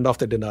sit at the end of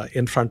the dinner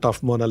in front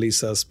of Mona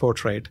Lisa's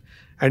portrait,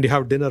 and you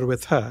have dinner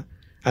with her,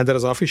 and there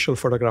is an official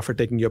photographer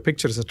taking your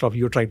pictures instead of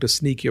you trying to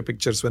sneak your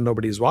pictures when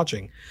nobody is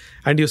watching,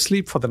 and you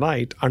sleep for the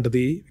night under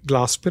the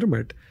glass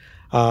pyramid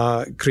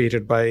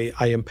created by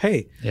I.M.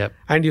 Pei,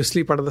 and you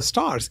sleep under the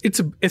stars. It's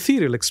an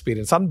ethereal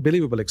experience,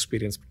 unbelievable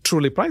experience,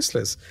 truly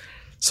priceless.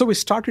 So we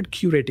started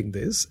curating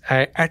this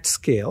at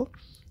scale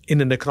in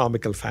an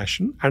economical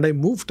fashion, and I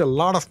moved a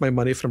lot of my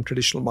money from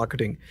traditional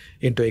marketing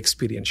into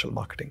experiential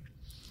marketing.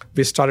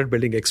 We started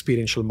building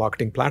experiential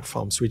marketing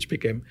platforms, which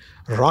became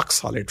rock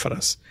solid for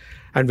us.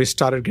 And we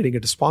started getting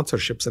into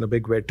sponsorships in a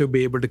big way to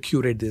be able to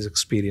curate these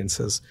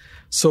experiences.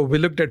 So we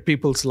looked at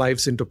people's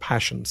lives into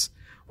passions.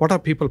 What are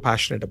people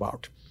passionate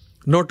about?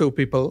 No two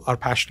people are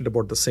passionate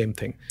about the same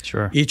thing.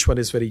 Sure. Each one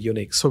is very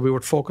unique. So we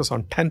would focus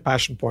on 10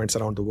 passion points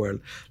around the world,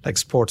 like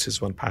sports is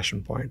one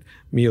passion point,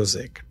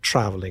 music,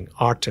 traveling,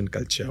 art and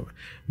culture,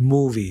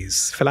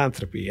 movies,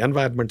 philanthropy,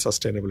 environment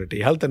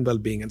sustainability, health and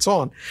well-being, and so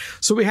on.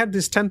 So we had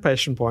these 10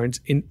 passion points.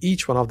 In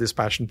each one of these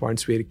passion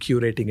points, we're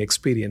curating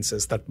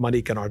experiences that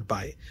money cannot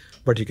buy,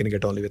 but you can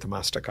get only with a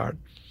MasterCard.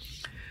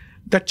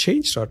 That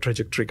changed our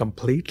trajectory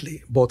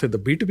completely, both in the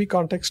B2B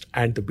context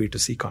and the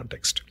B2C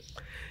context.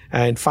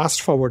 And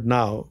fast forward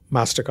now,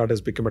 MasterCard has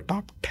become a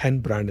top 10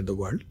 brand in the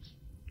world,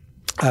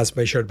 as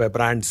measured by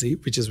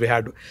BrandZ, which is we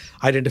had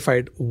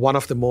identified one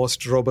of the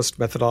most robust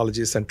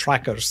methodologies and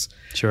trackers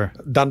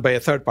done by a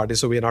third party.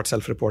 So we are not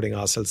self-reporting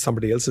ourselves.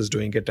 Somebody else is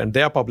doing it, and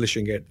they are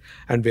publishing it,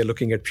 and we are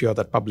looking at pure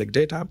that public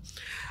data.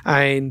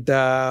 And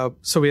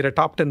so we are a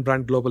top 10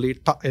 brand globally.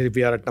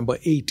 We are at number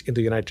 8 in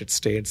the United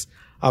States.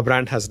 Our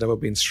brand has never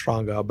been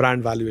stronger. Our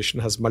brand valuation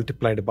has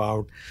multiplied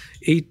about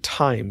 8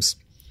 times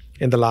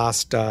in the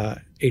last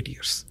 8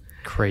 years.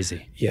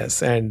 Crazy.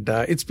 Yes. And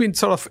it's been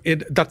sort of,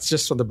 that's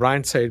just on the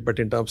brand side, but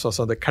in terms of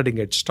some of the cutting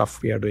edge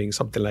stuff, we are doing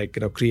something like,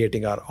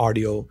 creating our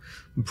audio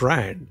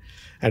brand.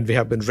 And we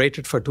have been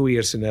rated for 2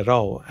 years in a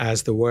row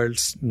as the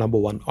world's number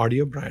 1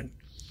 audio brand.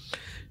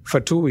 For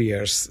 2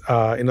 years,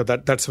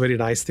 that's a very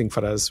nice thing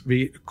for us.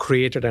 We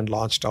created and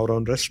launched our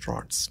own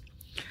restaurants.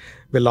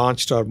 We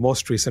launched our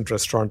most recent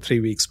restaurant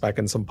 3 weeks back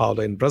in São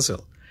Paulo in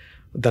Brazil.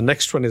 The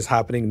next one is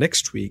happening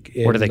next week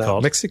in what are they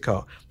called?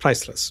 Mexico.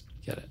 Priceless.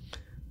 Get it.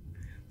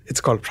 It's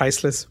called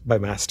Priceless by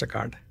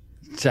MasterCard.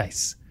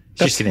 Nice.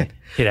 Just going to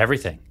hit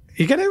everything.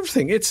 You get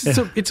everything. It's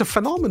a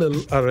phenomenal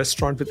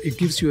restaurant. It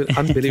gives you an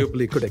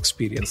unbelievably good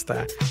experience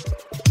there.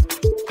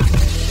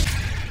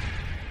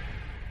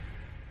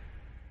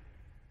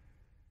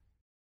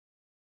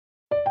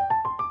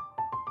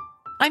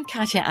 I'm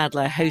Katya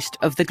Adler, host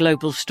of The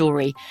Global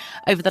Story.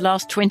 Over the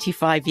last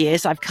 25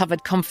 years, I've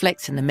covered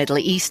conflicts in the Middle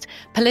East,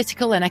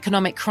 political and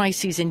economic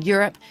crises in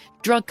Europe,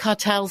 drug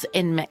cartels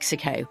in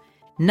Mexico.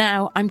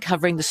 Now I'm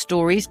covering the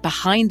stories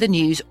behind the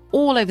news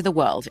all over the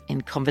world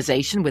in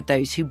conversation with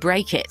those who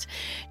break it.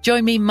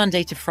 Join me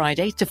Monday to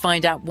Friday to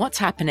find out what's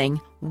happening,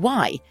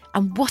 why,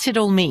 and what it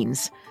all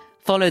means.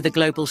 Follow The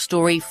Global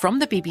Story from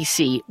the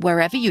BBC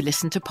wherever you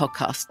listen to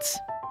podcasts.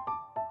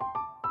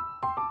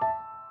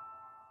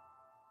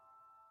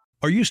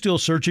 Are you still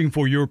searching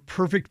for your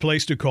perfect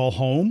place to call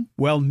home?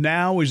 Well,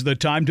 now is the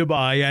time to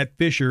buy at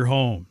Fisher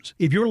Homes.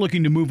 If you're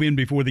looking to move in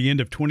before the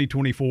end of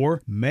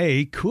 2024,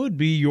 May could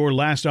be your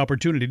last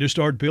opportunity to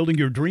start building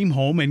your dream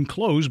home and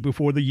close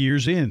before the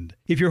year's end.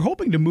 If you're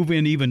hoping to move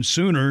in even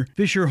sooner,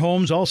 Fisher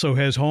Homes also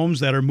has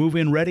homes that are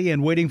move-in ready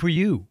and waiting for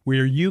you,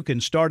 where you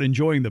can start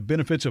enjoying the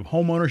benefits of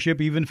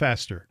homeownership even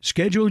faster.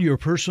 Schedule your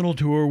personal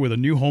tour with a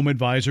new home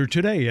advisor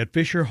today at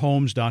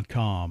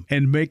FisherHomes.com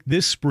and make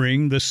this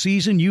spring the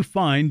season you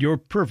find your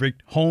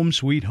perfect home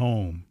sweet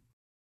home.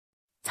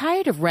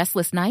 Tired of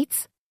restless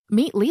nights?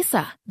 Meet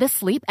Leesa, the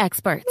sleep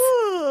experts.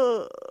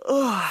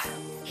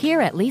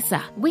 Here at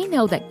Leesa, we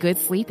know that good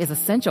sleep is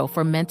essential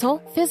for mental,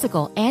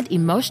 physical, and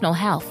emotional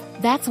health.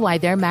 That's why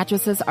their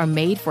mattresses are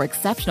made for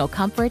exceptional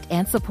comfort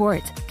and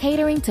support,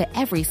 catering to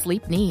every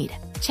sleep need.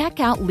 Check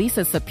out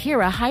Leesa's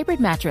Sapira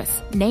Hybrid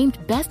Mattress, named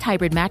Best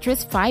Hybrid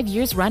Mattress 5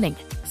 years running.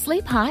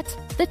 Sleep hot?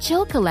 The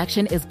Chill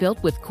Collection is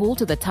built with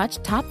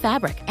cool-to-the-touch top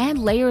fabric and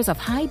layers of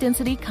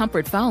high-density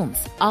comfort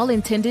foams, all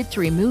intended to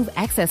remove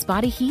excess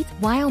body heat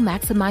while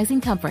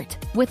maximizing comfort.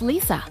 With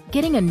Leesa,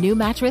 getting a new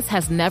mattress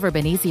has never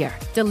been easier.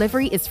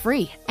 Delivery is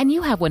free, and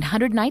you have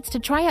 100 nights to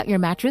try out your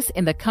mattress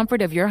in the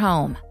comfort of your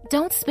home.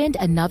 Don't spend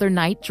another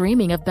night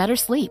dreaming of better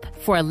sleep.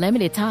 For a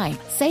limited time,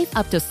 save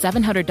up to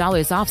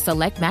 $700 off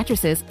select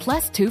mattresses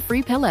plus 2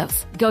 free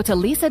pillows. Go to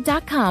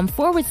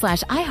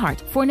leesa.com/iHeart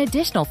for an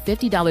additional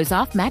 $50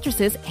 off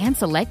mattresses and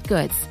select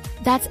goods.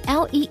 That's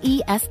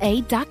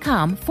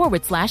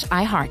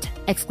LEESA.com/iHeart.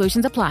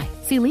 Exclusions apply.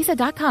 See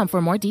leesa.com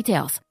for more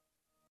details.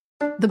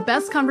 The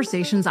best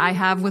conversations I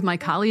have with my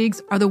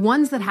colleagues are the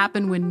ones that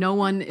happen when no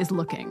one is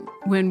looking,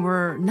 when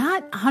we're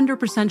not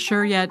 100%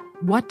 sure yet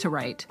what to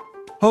write.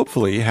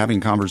 Hopefully,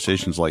 having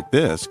conversations like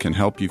this can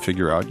help you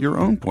figure out your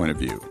own point of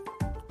view.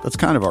 That's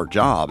kind of our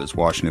job as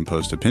Washington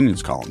Post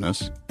opinions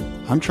columnists.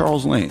 I'm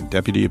Charles Lane,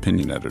 Deputy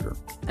Opinion Editor.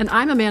 And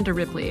I'm Amanda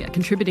Ripley, a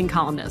contributing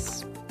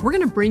columnist. We're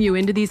going to bring you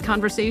into these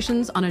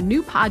conversations on a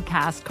new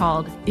podcast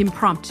called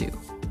Impromptu.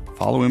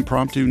 Follow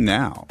Impromptu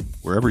now,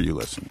 wherever you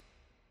listen.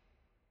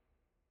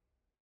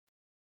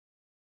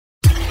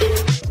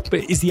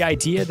 But is the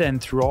idea then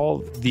through all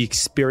the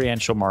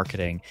experiential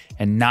marketing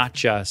and not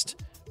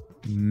just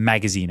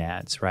magazine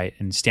ads, right,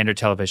 and standard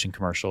television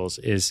commercials,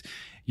 is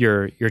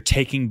you're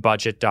taking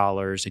budget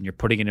dollars and you're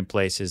putting it in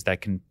places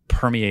that can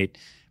permeate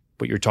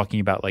what you're talking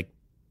about, like,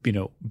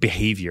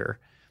 behavior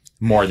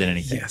more than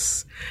anything?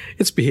 Yes,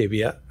 it's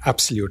behavior.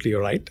 Absolutely,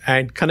 you're right.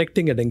 And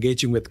connecting and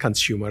engaging with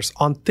consumers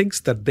on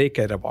things that they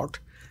care about,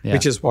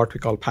 which is what we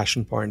call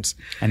passion points.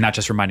 And not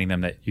just reminding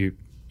them that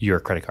you're a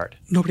credit card.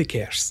 Nobody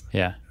cares.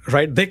 Yeah.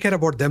 Right? They care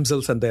about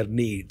themselves and their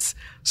needs.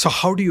 So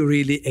how do you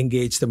really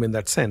engage them in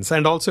that sense?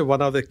 And also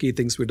one of the key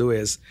things we do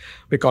is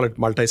we call it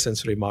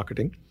multisensory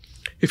marketing.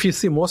 If you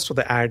see most of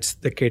the ads,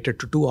 they cater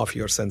to two of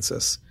your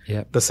senses,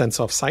 the sense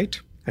of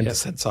sight and the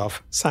sense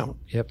of sound.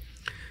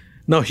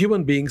 Now,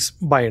 human beings,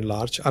 by and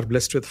large, are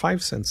blessed with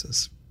 5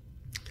 senses,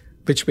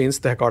 which means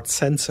they've got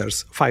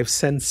sensors, 5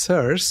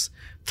 sensors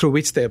through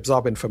which they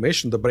absorb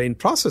information, the brain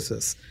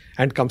processes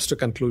and comes to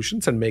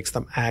conclusions and makes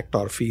them act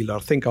or feel or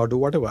think or do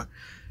whatever.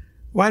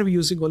 Why are we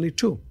using only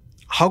 2?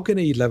 How can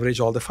I leverage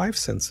all the 5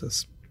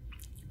 senses?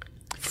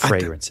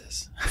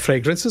 Fragrances.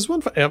 Fragrance is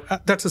one.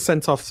 That's a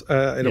sense of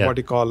what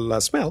you call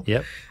smell.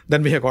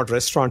 Then we have got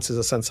restaurants as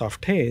a sense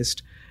of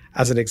taste.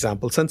 As an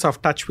example, sense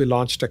of touch, we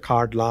launched a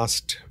card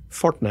last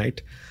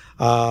fortnight,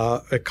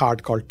 a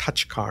card called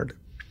Touch Card,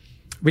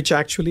 which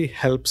actually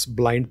helps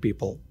blind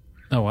people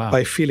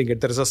by feeling it.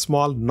 There is a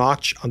small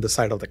notch on the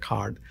side of the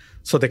card,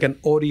 so they can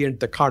orient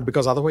the card,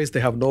 because otherwise they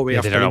have no way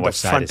of telling the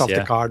front of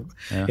the card.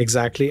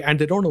 Exactly. And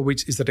they don't know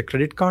which, is that a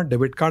credit card,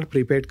 debit card,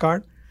 prepaid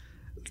card?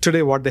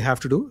 Today, what they have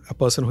to do, a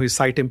person who is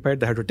sight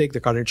impaired, they have to take the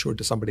card and show it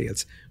to somebody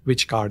else.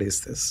 Which card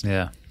is this?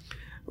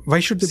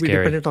 Why should they be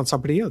dependent on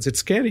somebody else? It's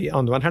scary.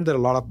 On the one hand, there are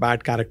a lot of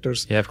bad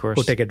characters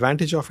who take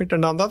advantage of it.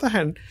 And on the other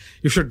hand,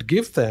 you should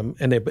give them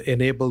an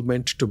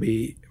enablement to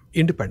be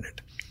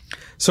independent.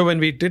 So when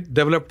we did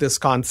develop this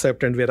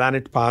concept and we ran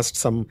it past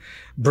some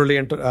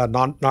brilliant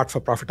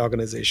not-for-profit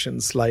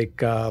organizations like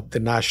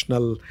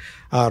the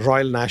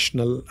Royal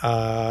National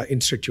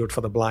Institute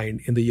for the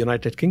Blind in the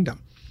United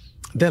Kingdom,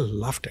 they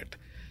loved it.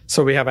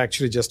 So we have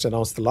actually just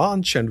announced the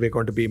launch, and we're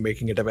going to be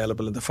making it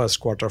available in the first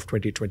quarter of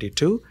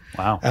 2022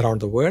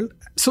 around the world.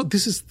 So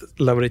this is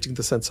leveraging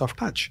the sense of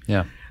touch.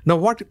 Now,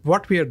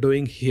 what we are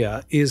doing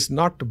here is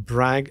not to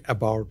brag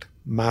about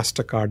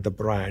MasterCard, the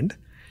brand,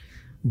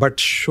 but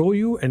show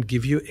you and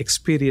give you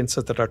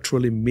experiences that are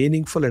truly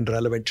meaningful and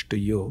relevant to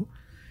you.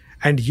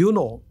 And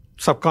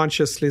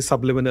subconsciously,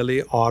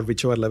 subliminally, or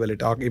whichever level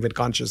it, or even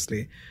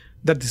consciously,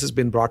 that this has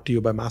been brought to you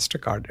by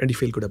MasterCard, and you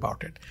feel good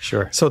about it.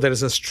 So there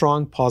is a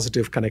strong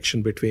positive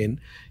connection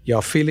between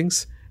your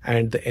feelings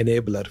and the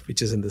enabler,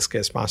 which is in this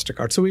case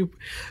MasterCard. So we're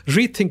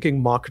rethinking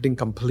marketing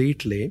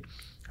completely.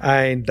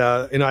 And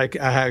I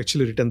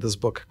actually written this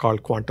book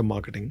called Quantum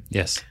Marketing,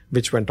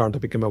 which went on to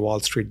become a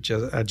Wall Street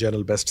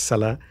Journal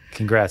bestseller.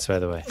 Congrats, by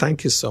the way.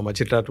 Thank you so much.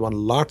 It had won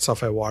lots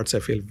of awards. I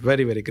feel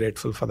very, very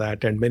grateful for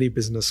that. And many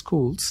business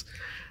schools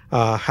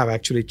have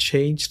actually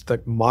changed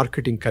the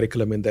marketing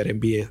curriculum in their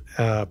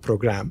MBA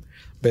program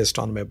based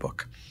on my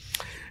book.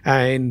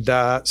 And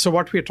so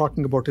what we're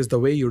talking about is the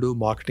way you do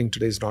marketing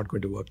today is not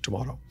going to work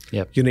tomorrow.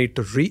 You need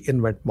to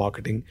reinvent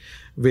marketing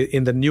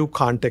in the new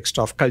context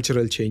of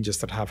cultural changes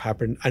that have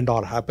happened and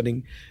are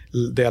happening.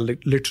 They are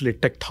literally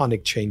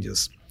tectonic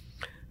changes.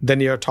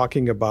 Then you're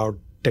talking about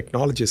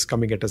technologies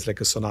coming at us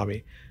like a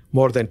tsunami.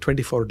 More than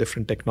 24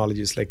 different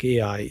technologies like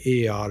AI,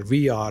 AR,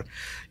 VR.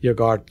 You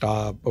got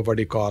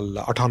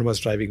autonomous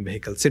driving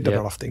vehicles,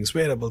 Internet of Things,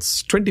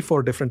 wearables,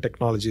 24 different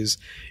technologies,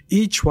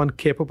 each one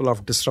capable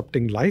of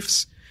disrupting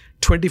lives.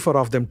 24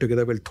 of them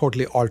together will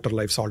totally alter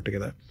lives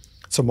altogether.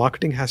 So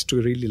marketing has to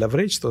really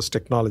leverage those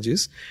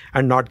technologies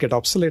and not get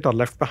obsolete or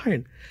left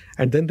behind.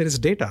 And then there is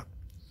data.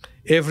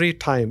 Every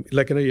time,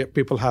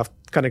 people have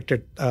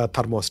connected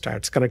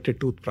thermostats,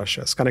 connected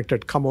toothbrushes,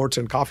 connected commodes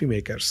and coffee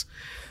makers.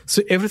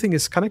 So everything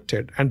is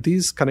connected, and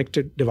these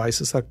connected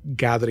devices are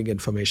gathering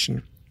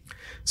information.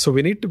 So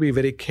we need to be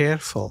very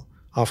careful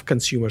of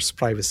consumers'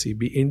 privacy,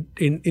 be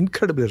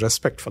incredibly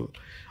respectful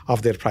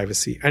of their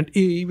privacy. And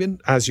even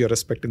as you're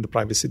respecting the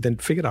privacy, then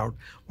figure out,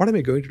 what am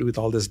I going to do with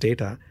all this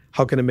data?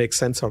 How can I make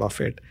sense out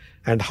of it?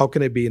 And how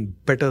can I be in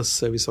better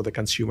service of the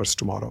consumers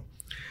tomorrow?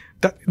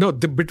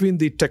 Between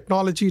the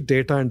technology,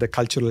 data, and the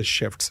cultural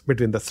shifts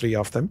between the three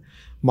of them,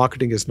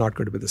 marketing is not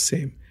going to be the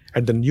same.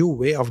 And the new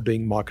way of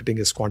doing marketing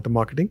is quantum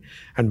marketing.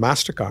 And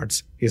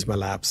MasterCard is my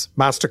labs.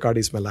 MasterCard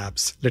is my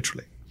labs,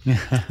 literally.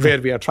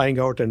 Where we are trying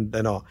out and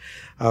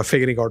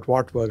figuring out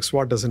what works,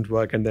 what doesn't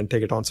work, and then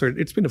take it on. So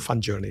it's been a fun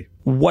journey.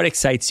 What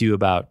excites you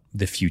about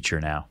the future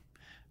now?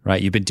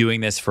 Right, you've been doing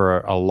this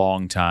for a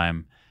long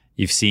time.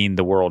 You've seen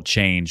the world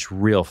change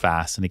real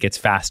fast, and it gets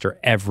faster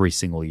every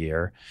single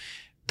year.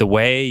 The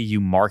way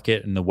you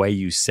market and the way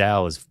you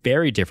sell is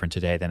very different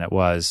today than it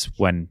was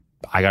when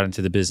I got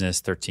into the business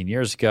 13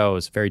 years ago.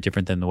 It's very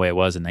different than the way it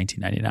was in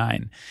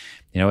 1999.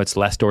 It's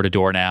less door to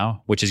door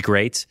now, which is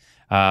great.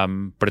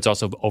 but it's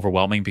also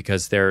overwhelming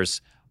because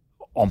there's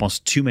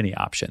almost too many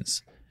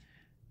options.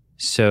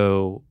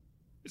 So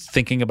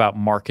thinking about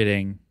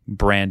marketing,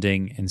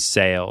 branding, and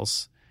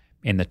sales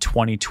in the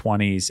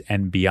 2020s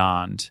and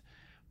beyond,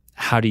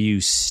 how do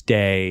you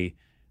stay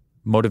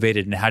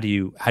motivated and how do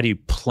you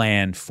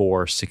plan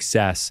for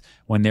success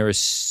when there is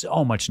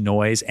so much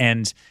noise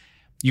and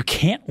you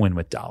can't win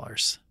with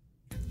dollars?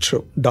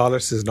 True.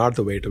 Dollars is not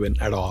the way to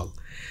win at all.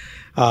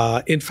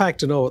 In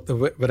fact,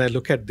 when I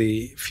look at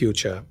the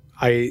future,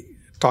 I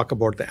talk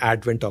about the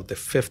advent of the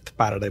fifth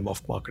paradigm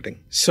of marketing.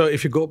 So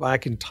if you go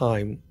back in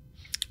time,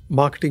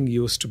 marketing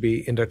used to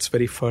be in its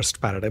very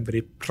first paradigm,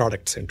 very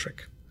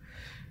product-centric.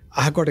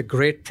 I have got a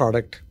great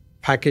product,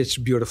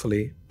 packaged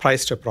beautifully,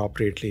 priced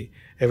appropriately,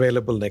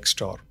 available next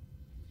door.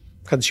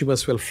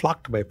 Consumers will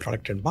flock to my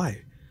product and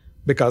buy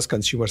because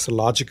consumers are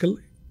logical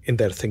in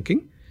their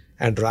thinking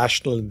and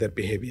rational in their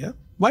behavior.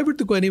 Why would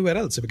they go anywhere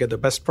else if you get the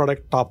best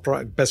product,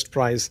 best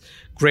price,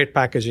 great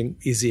packaging,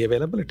 easy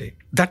availability?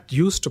 That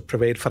used to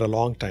prevail for a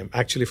long time,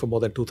 actually for more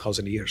than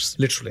 2,000 years,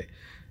 literally.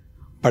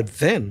 But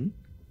then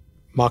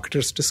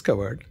marketers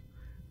discovered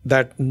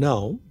that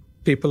now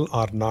people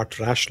are not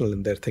rational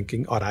in their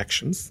thinking or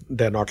actions.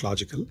 They're not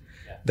logical.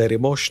 They're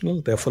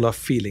emotional. They're full of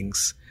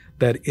feelings.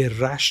 They're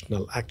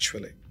irrational,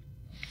 actually.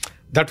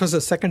 That was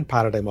the second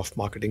paradigm of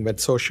marketing when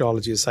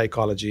sociology,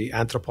 psychology,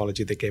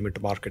 anthropology, they came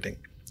into marketing.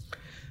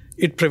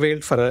 It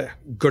prevailed for a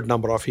good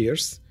number of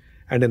years.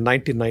 And in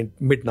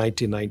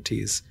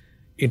mid-1990s,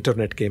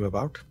 internet came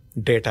about.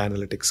 Data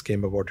analytics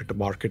came about into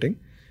marketing.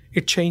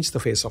 It changed the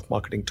face of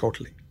marketing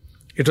totally.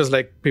 It was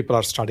like people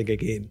are starting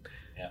again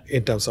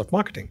in terms of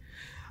marketing.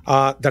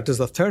 That is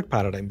the third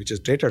paradigm, which is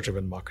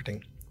data-driven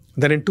marketing.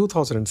 Then in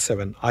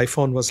 2007,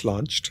 iPhone was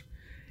launched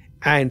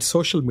and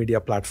social media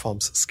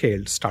platforms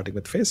scaled, starting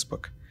with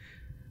Facebook.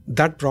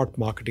 That brought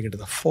marketing into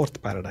the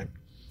fourth paradigm.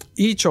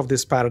 Each of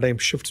these paradigm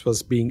shifts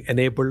was being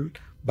enabled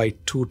by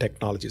two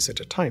technologies at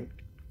a time.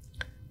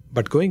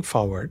 But going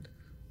forward,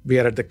 we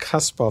are at the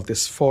cusp of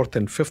this fourth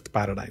and fifth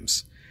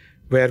paradigms,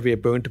 where we are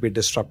going to be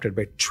disrupted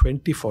by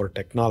 24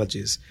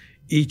 technologies,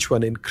 each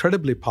one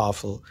incredibly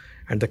powerful,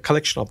 and the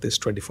collection of these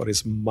 24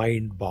 is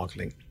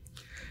mind-boggling.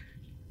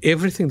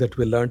 Everything that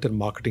we learned in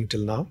marketing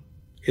till now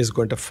is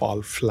going to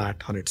fall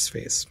flat on its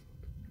face.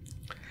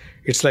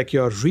 It's like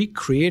you're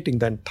recreating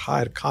the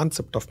entire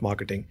concept of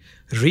marketing,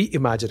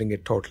 reimagining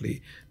it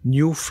totally,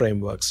 new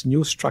frameworks,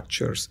 new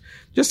structures.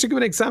 Just to give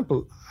an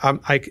example,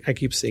 I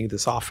keep saying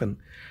this often,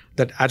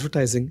 that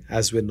advertising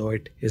as we know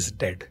it is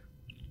dead.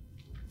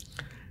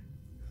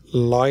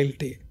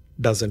 Loyalty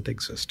doesn't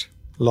exist.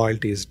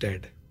 Loyalty is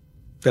dead.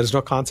 There is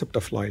no concept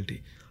of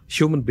loyalty.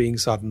 Human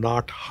beings are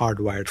not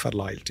hardwired for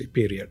loyalty,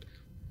 period.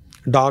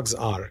 Dogs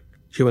are.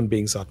 Human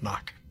beings are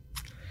not.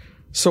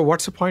 So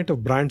what's the point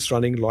of brands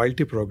running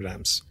loyalty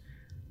programs?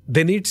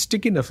 They need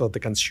stickiness of the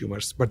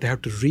consumers, but they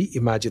have to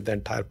reimagine the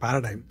entire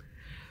paradigm.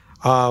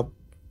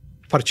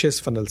 Purchase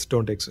funnels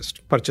don't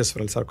exist. Purchase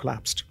funnels are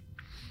collapsed.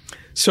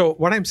 So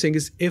what I'm saying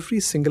is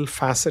every single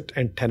facet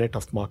and tenet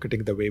of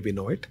marketing, the way we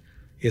know it,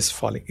 is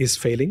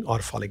failing or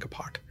falling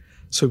apart.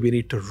 So we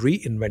need to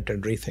reinvent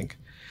and rethink.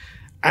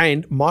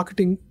 And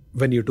marketing,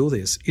 when you do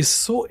this, is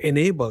so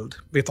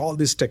enabled with all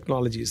these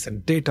technologies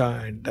and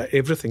data and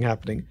everything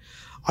happening.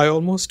 I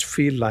almost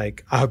feel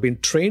like I have been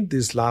trained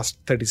these last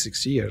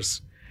 36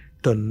 years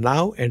to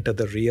now enter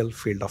the real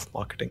field of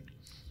marketing.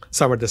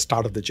 So I'm at the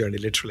start of the journey,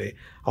 literally,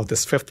 of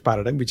this fifth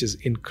paradigm, which is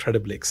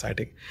incredibly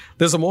exciting.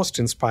 There's a most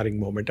inspiring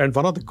moment. And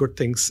one of the good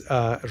things,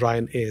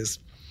 Ryan, is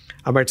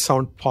I might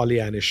sound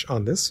Pollyannish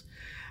on this,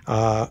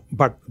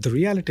 but the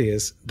reality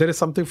is there is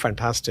something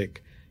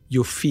fantastic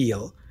you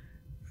feel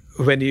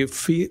when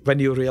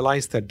you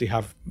realize that you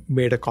have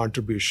made a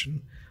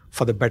contribution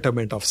for the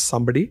betterment of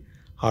somebody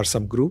or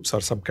some groups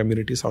or some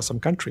communities or some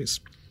countries.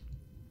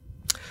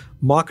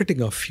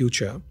 Marketing of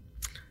future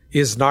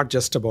is not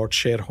just about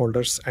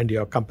shareholders and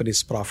your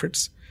company's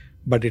profits,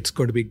 but it's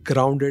going to be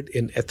grounded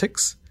in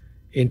ethics,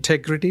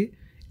 integrity,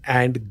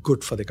 and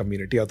good for the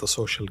community or the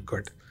social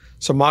good.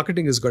 So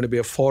marketing is going to be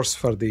a force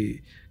for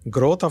the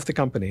growth of the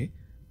company,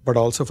 but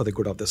also for the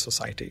good of the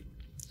society.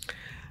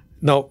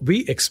 Now,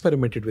 we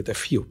experimented with a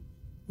few.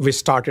 We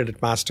started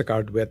at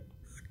MasterCard with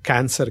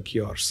cancer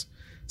cures.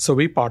 So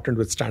we partnered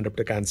with Stand Up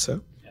to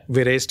Cancer.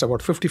 We raised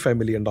about $55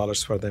 million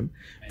for them.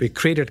 We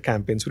created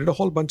campaigns. We did a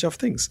whole bunch of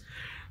things.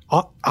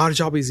 Our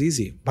job is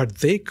easy, but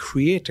they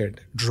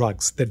created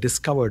drugs. They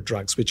discovered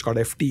drugs, which got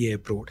FDA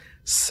approved.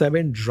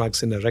 7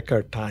 drugs in a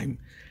record time.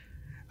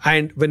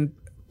 And when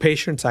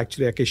patients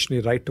actually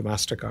occasionally write to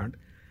MasterCard,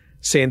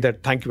 saying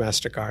that, thank you,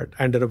 MasterCard.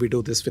 And we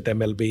do this with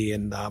MLB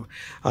and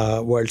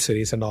World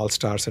Series and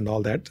All-Stars and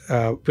all that,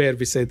 where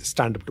we say the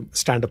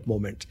stand-up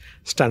moment,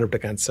 stand up to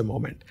cancer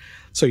moment.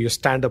 So you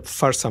stand up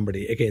for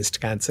somebody against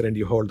cancer and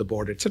you hold the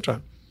board,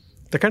 etc.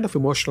 The kind of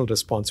emotional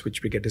response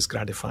which we get is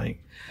gratifying.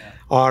 Yeah.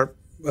 Or,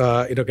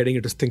 getting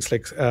into things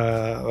like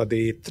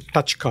the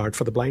touch card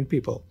for the blind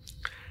people.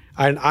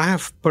 And I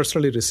have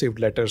personally received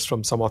letters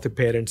from some of the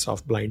parents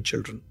of blind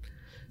children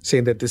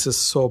saying that this is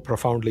so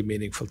profoundly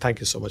meaningful. Thank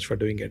you so much for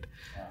doing it.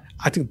 Yeah.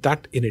 I think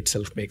that in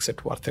itself makes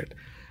it worth it.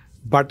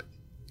 But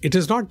it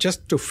is not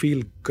just to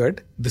feel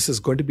good. This is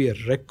going to be a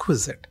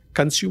requisite.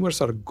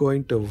 Consumers are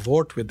going to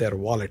vote with their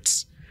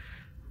wallets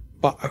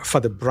for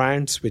the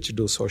brands which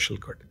do social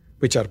good,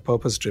 which are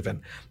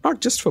purpose-driven,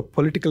 not just for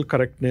political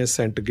correctness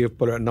and to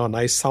give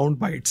nice sound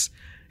bites.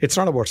 It's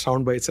not about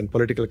sound bites and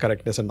political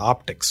correctness and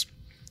optics.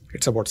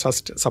 It's about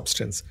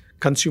substance.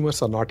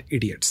 Consumers are not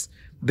idiots.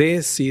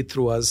 They see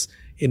through us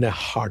in a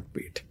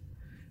heartbeat.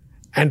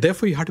 And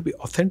therefore, you have to be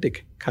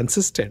authentic,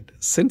 consistent,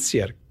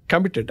 sincere,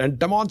 committed, and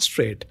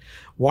demonstrate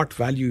what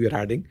value you're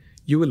adding.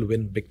 You will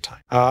win big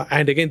time.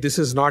 And again, this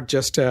is not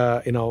just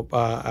for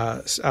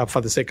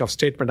the sake of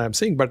statement I'm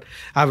saying, but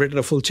I've written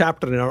a full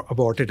chapter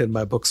about it in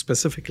my book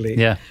specifically.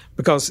 Yeah.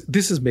 Because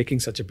this is making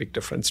such a big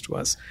difference to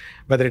us,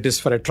 whether it is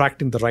for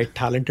attracting the right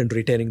talent and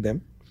retaining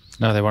them.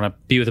 No, they want to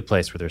be with a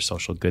place where there's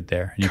social good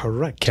there. And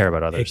Correct. Care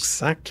about others.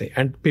 Exactly.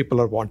 And people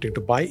are wanting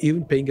to buy,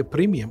 even paying a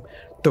premium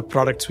to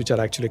products which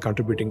are actually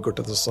contributing good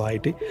to the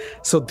society.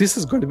 So this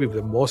is going to be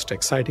the most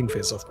exciting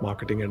phase of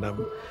marketing, and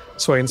I'm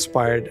so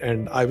inspired,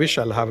 and I wish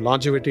I'll have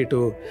longevity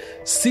to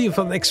see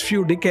for the next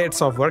few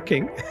decades of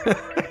working.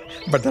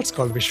 But that's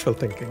called wishful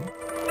thinking.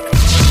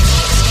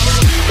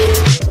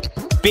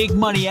 Big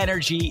Money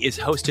Energy is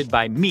hosted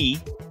by me,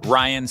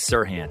 Ryan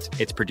Serhant.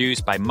 It's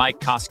produced by Mike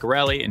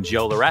Coscarelli and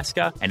Joe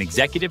Loresca and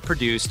executive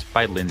produced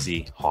by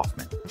Lindsay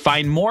Hoffman.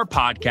 Find more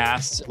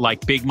podcasts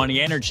like Big Money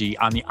Energy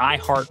on the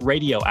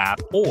iHeartRadio app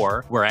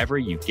or wherever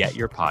you get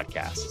your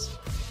podcasts.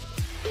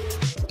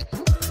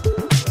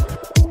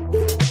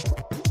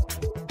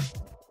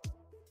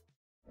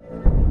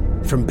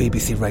 From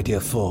BBC Radio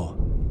 4,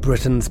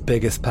 Britain's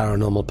biggest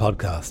paranormal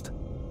podcast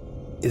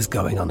is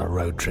going on a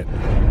road trip.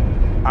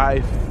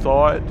 I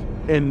thought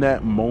in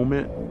that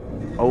moment,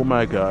 oh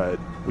my God,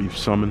 we've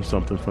summoned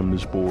something from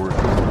this board.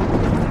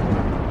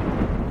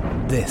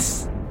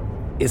 This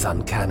is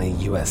Uncanny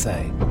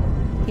USA.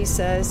 He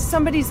says,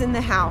 somebody's in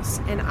the house,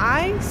 and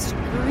I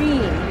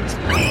screamed.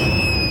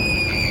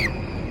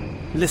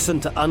 Listen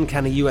to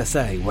Uncanny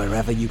USA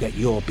wherever you get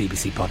your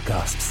BBC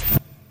podcasts,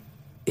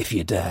 if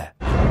you dare.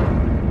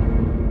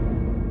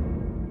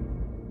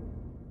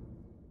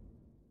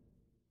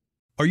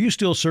 Are you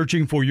still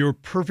searching for your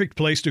perfect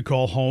place to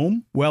call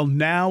home? Well,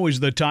 now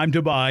is the time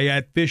to buy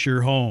at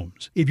Fisher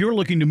Homes. If you're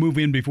looking to move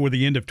in before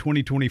the end of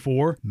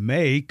 2024,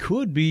 May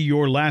could be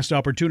your last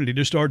opportunity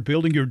to start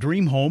building your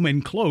dream home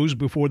and close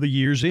before the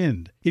year's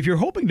end. If you're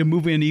hoping to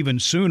move in even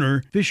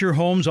sooner, Fisher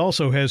Homes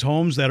also has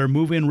homes that are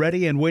move-in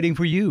ready and waiting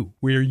for you,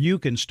 where you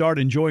can start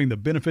enjoying the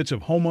benefits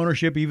of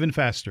homeownership even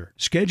faster.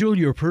 Schedule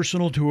your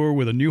personal tour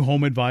with a new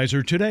home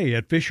advisor today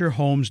at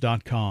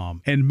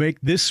FisherHomes.com and make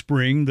this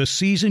spring the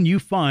season you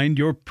find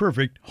your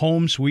perfect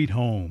home sweet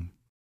home.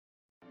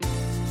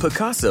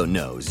 Pacaso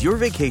knows your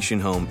vacation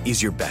home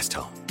is your best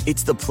home.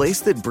 It's the place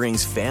that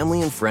brings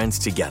family and friends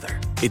together.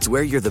 It's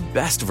where you're the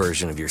best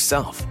version of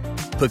yourself.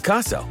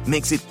 Pacaso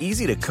makes it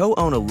easy to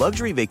co-own a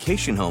luxury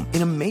vacation home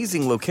in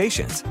amazing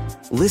locations.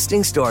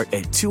 Listings start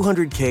at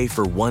 $200K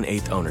for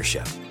 1/8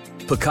 ownership.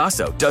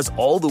 Pacaso does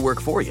all the work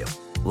for you.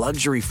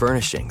 Luxury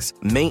furnishings,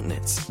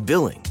 maintenance,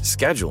 billing,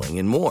 scheduling,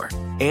 and more.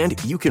 And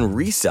you can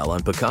resell on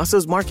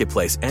Pacaso's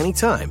marketplace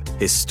anytime,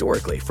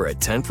 historically for a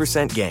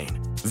 10% gain.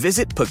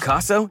 Visit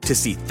Pacaso to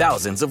see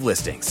thousands of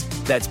listings.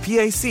 That's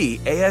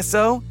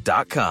PACASO.com.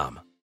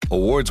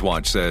 Awards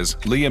Watch says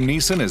Liam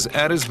Neeson is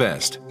at his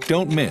best.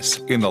 Don't miss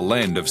In the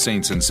Land of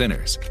Saints and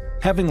Sinners.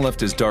 Having left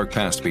his dark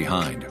past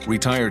behind,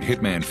 retired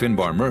hitman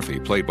Finbar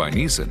Murphy, played by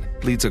Neeson,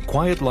 leads a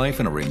quiet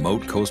life in a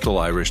remote coastal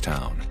Irish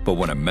town. But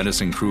when a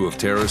menacing crew of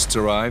terrorists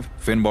arrive,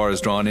 Finbar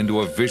is drawn into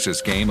a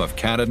vicious game of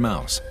cat and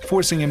mouse,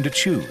 forcing him to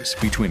choose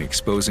between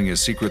exposing his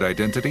secret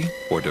identity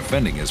or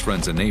defending his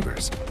friends and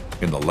neighbors.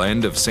 In the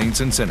Land of Saints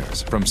and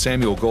Sinners, from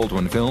Samuel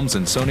Goldwyn Films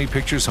and Sony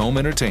Pictures Home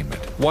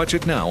Entertainment. Watch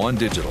it now on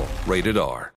digital. Rated R.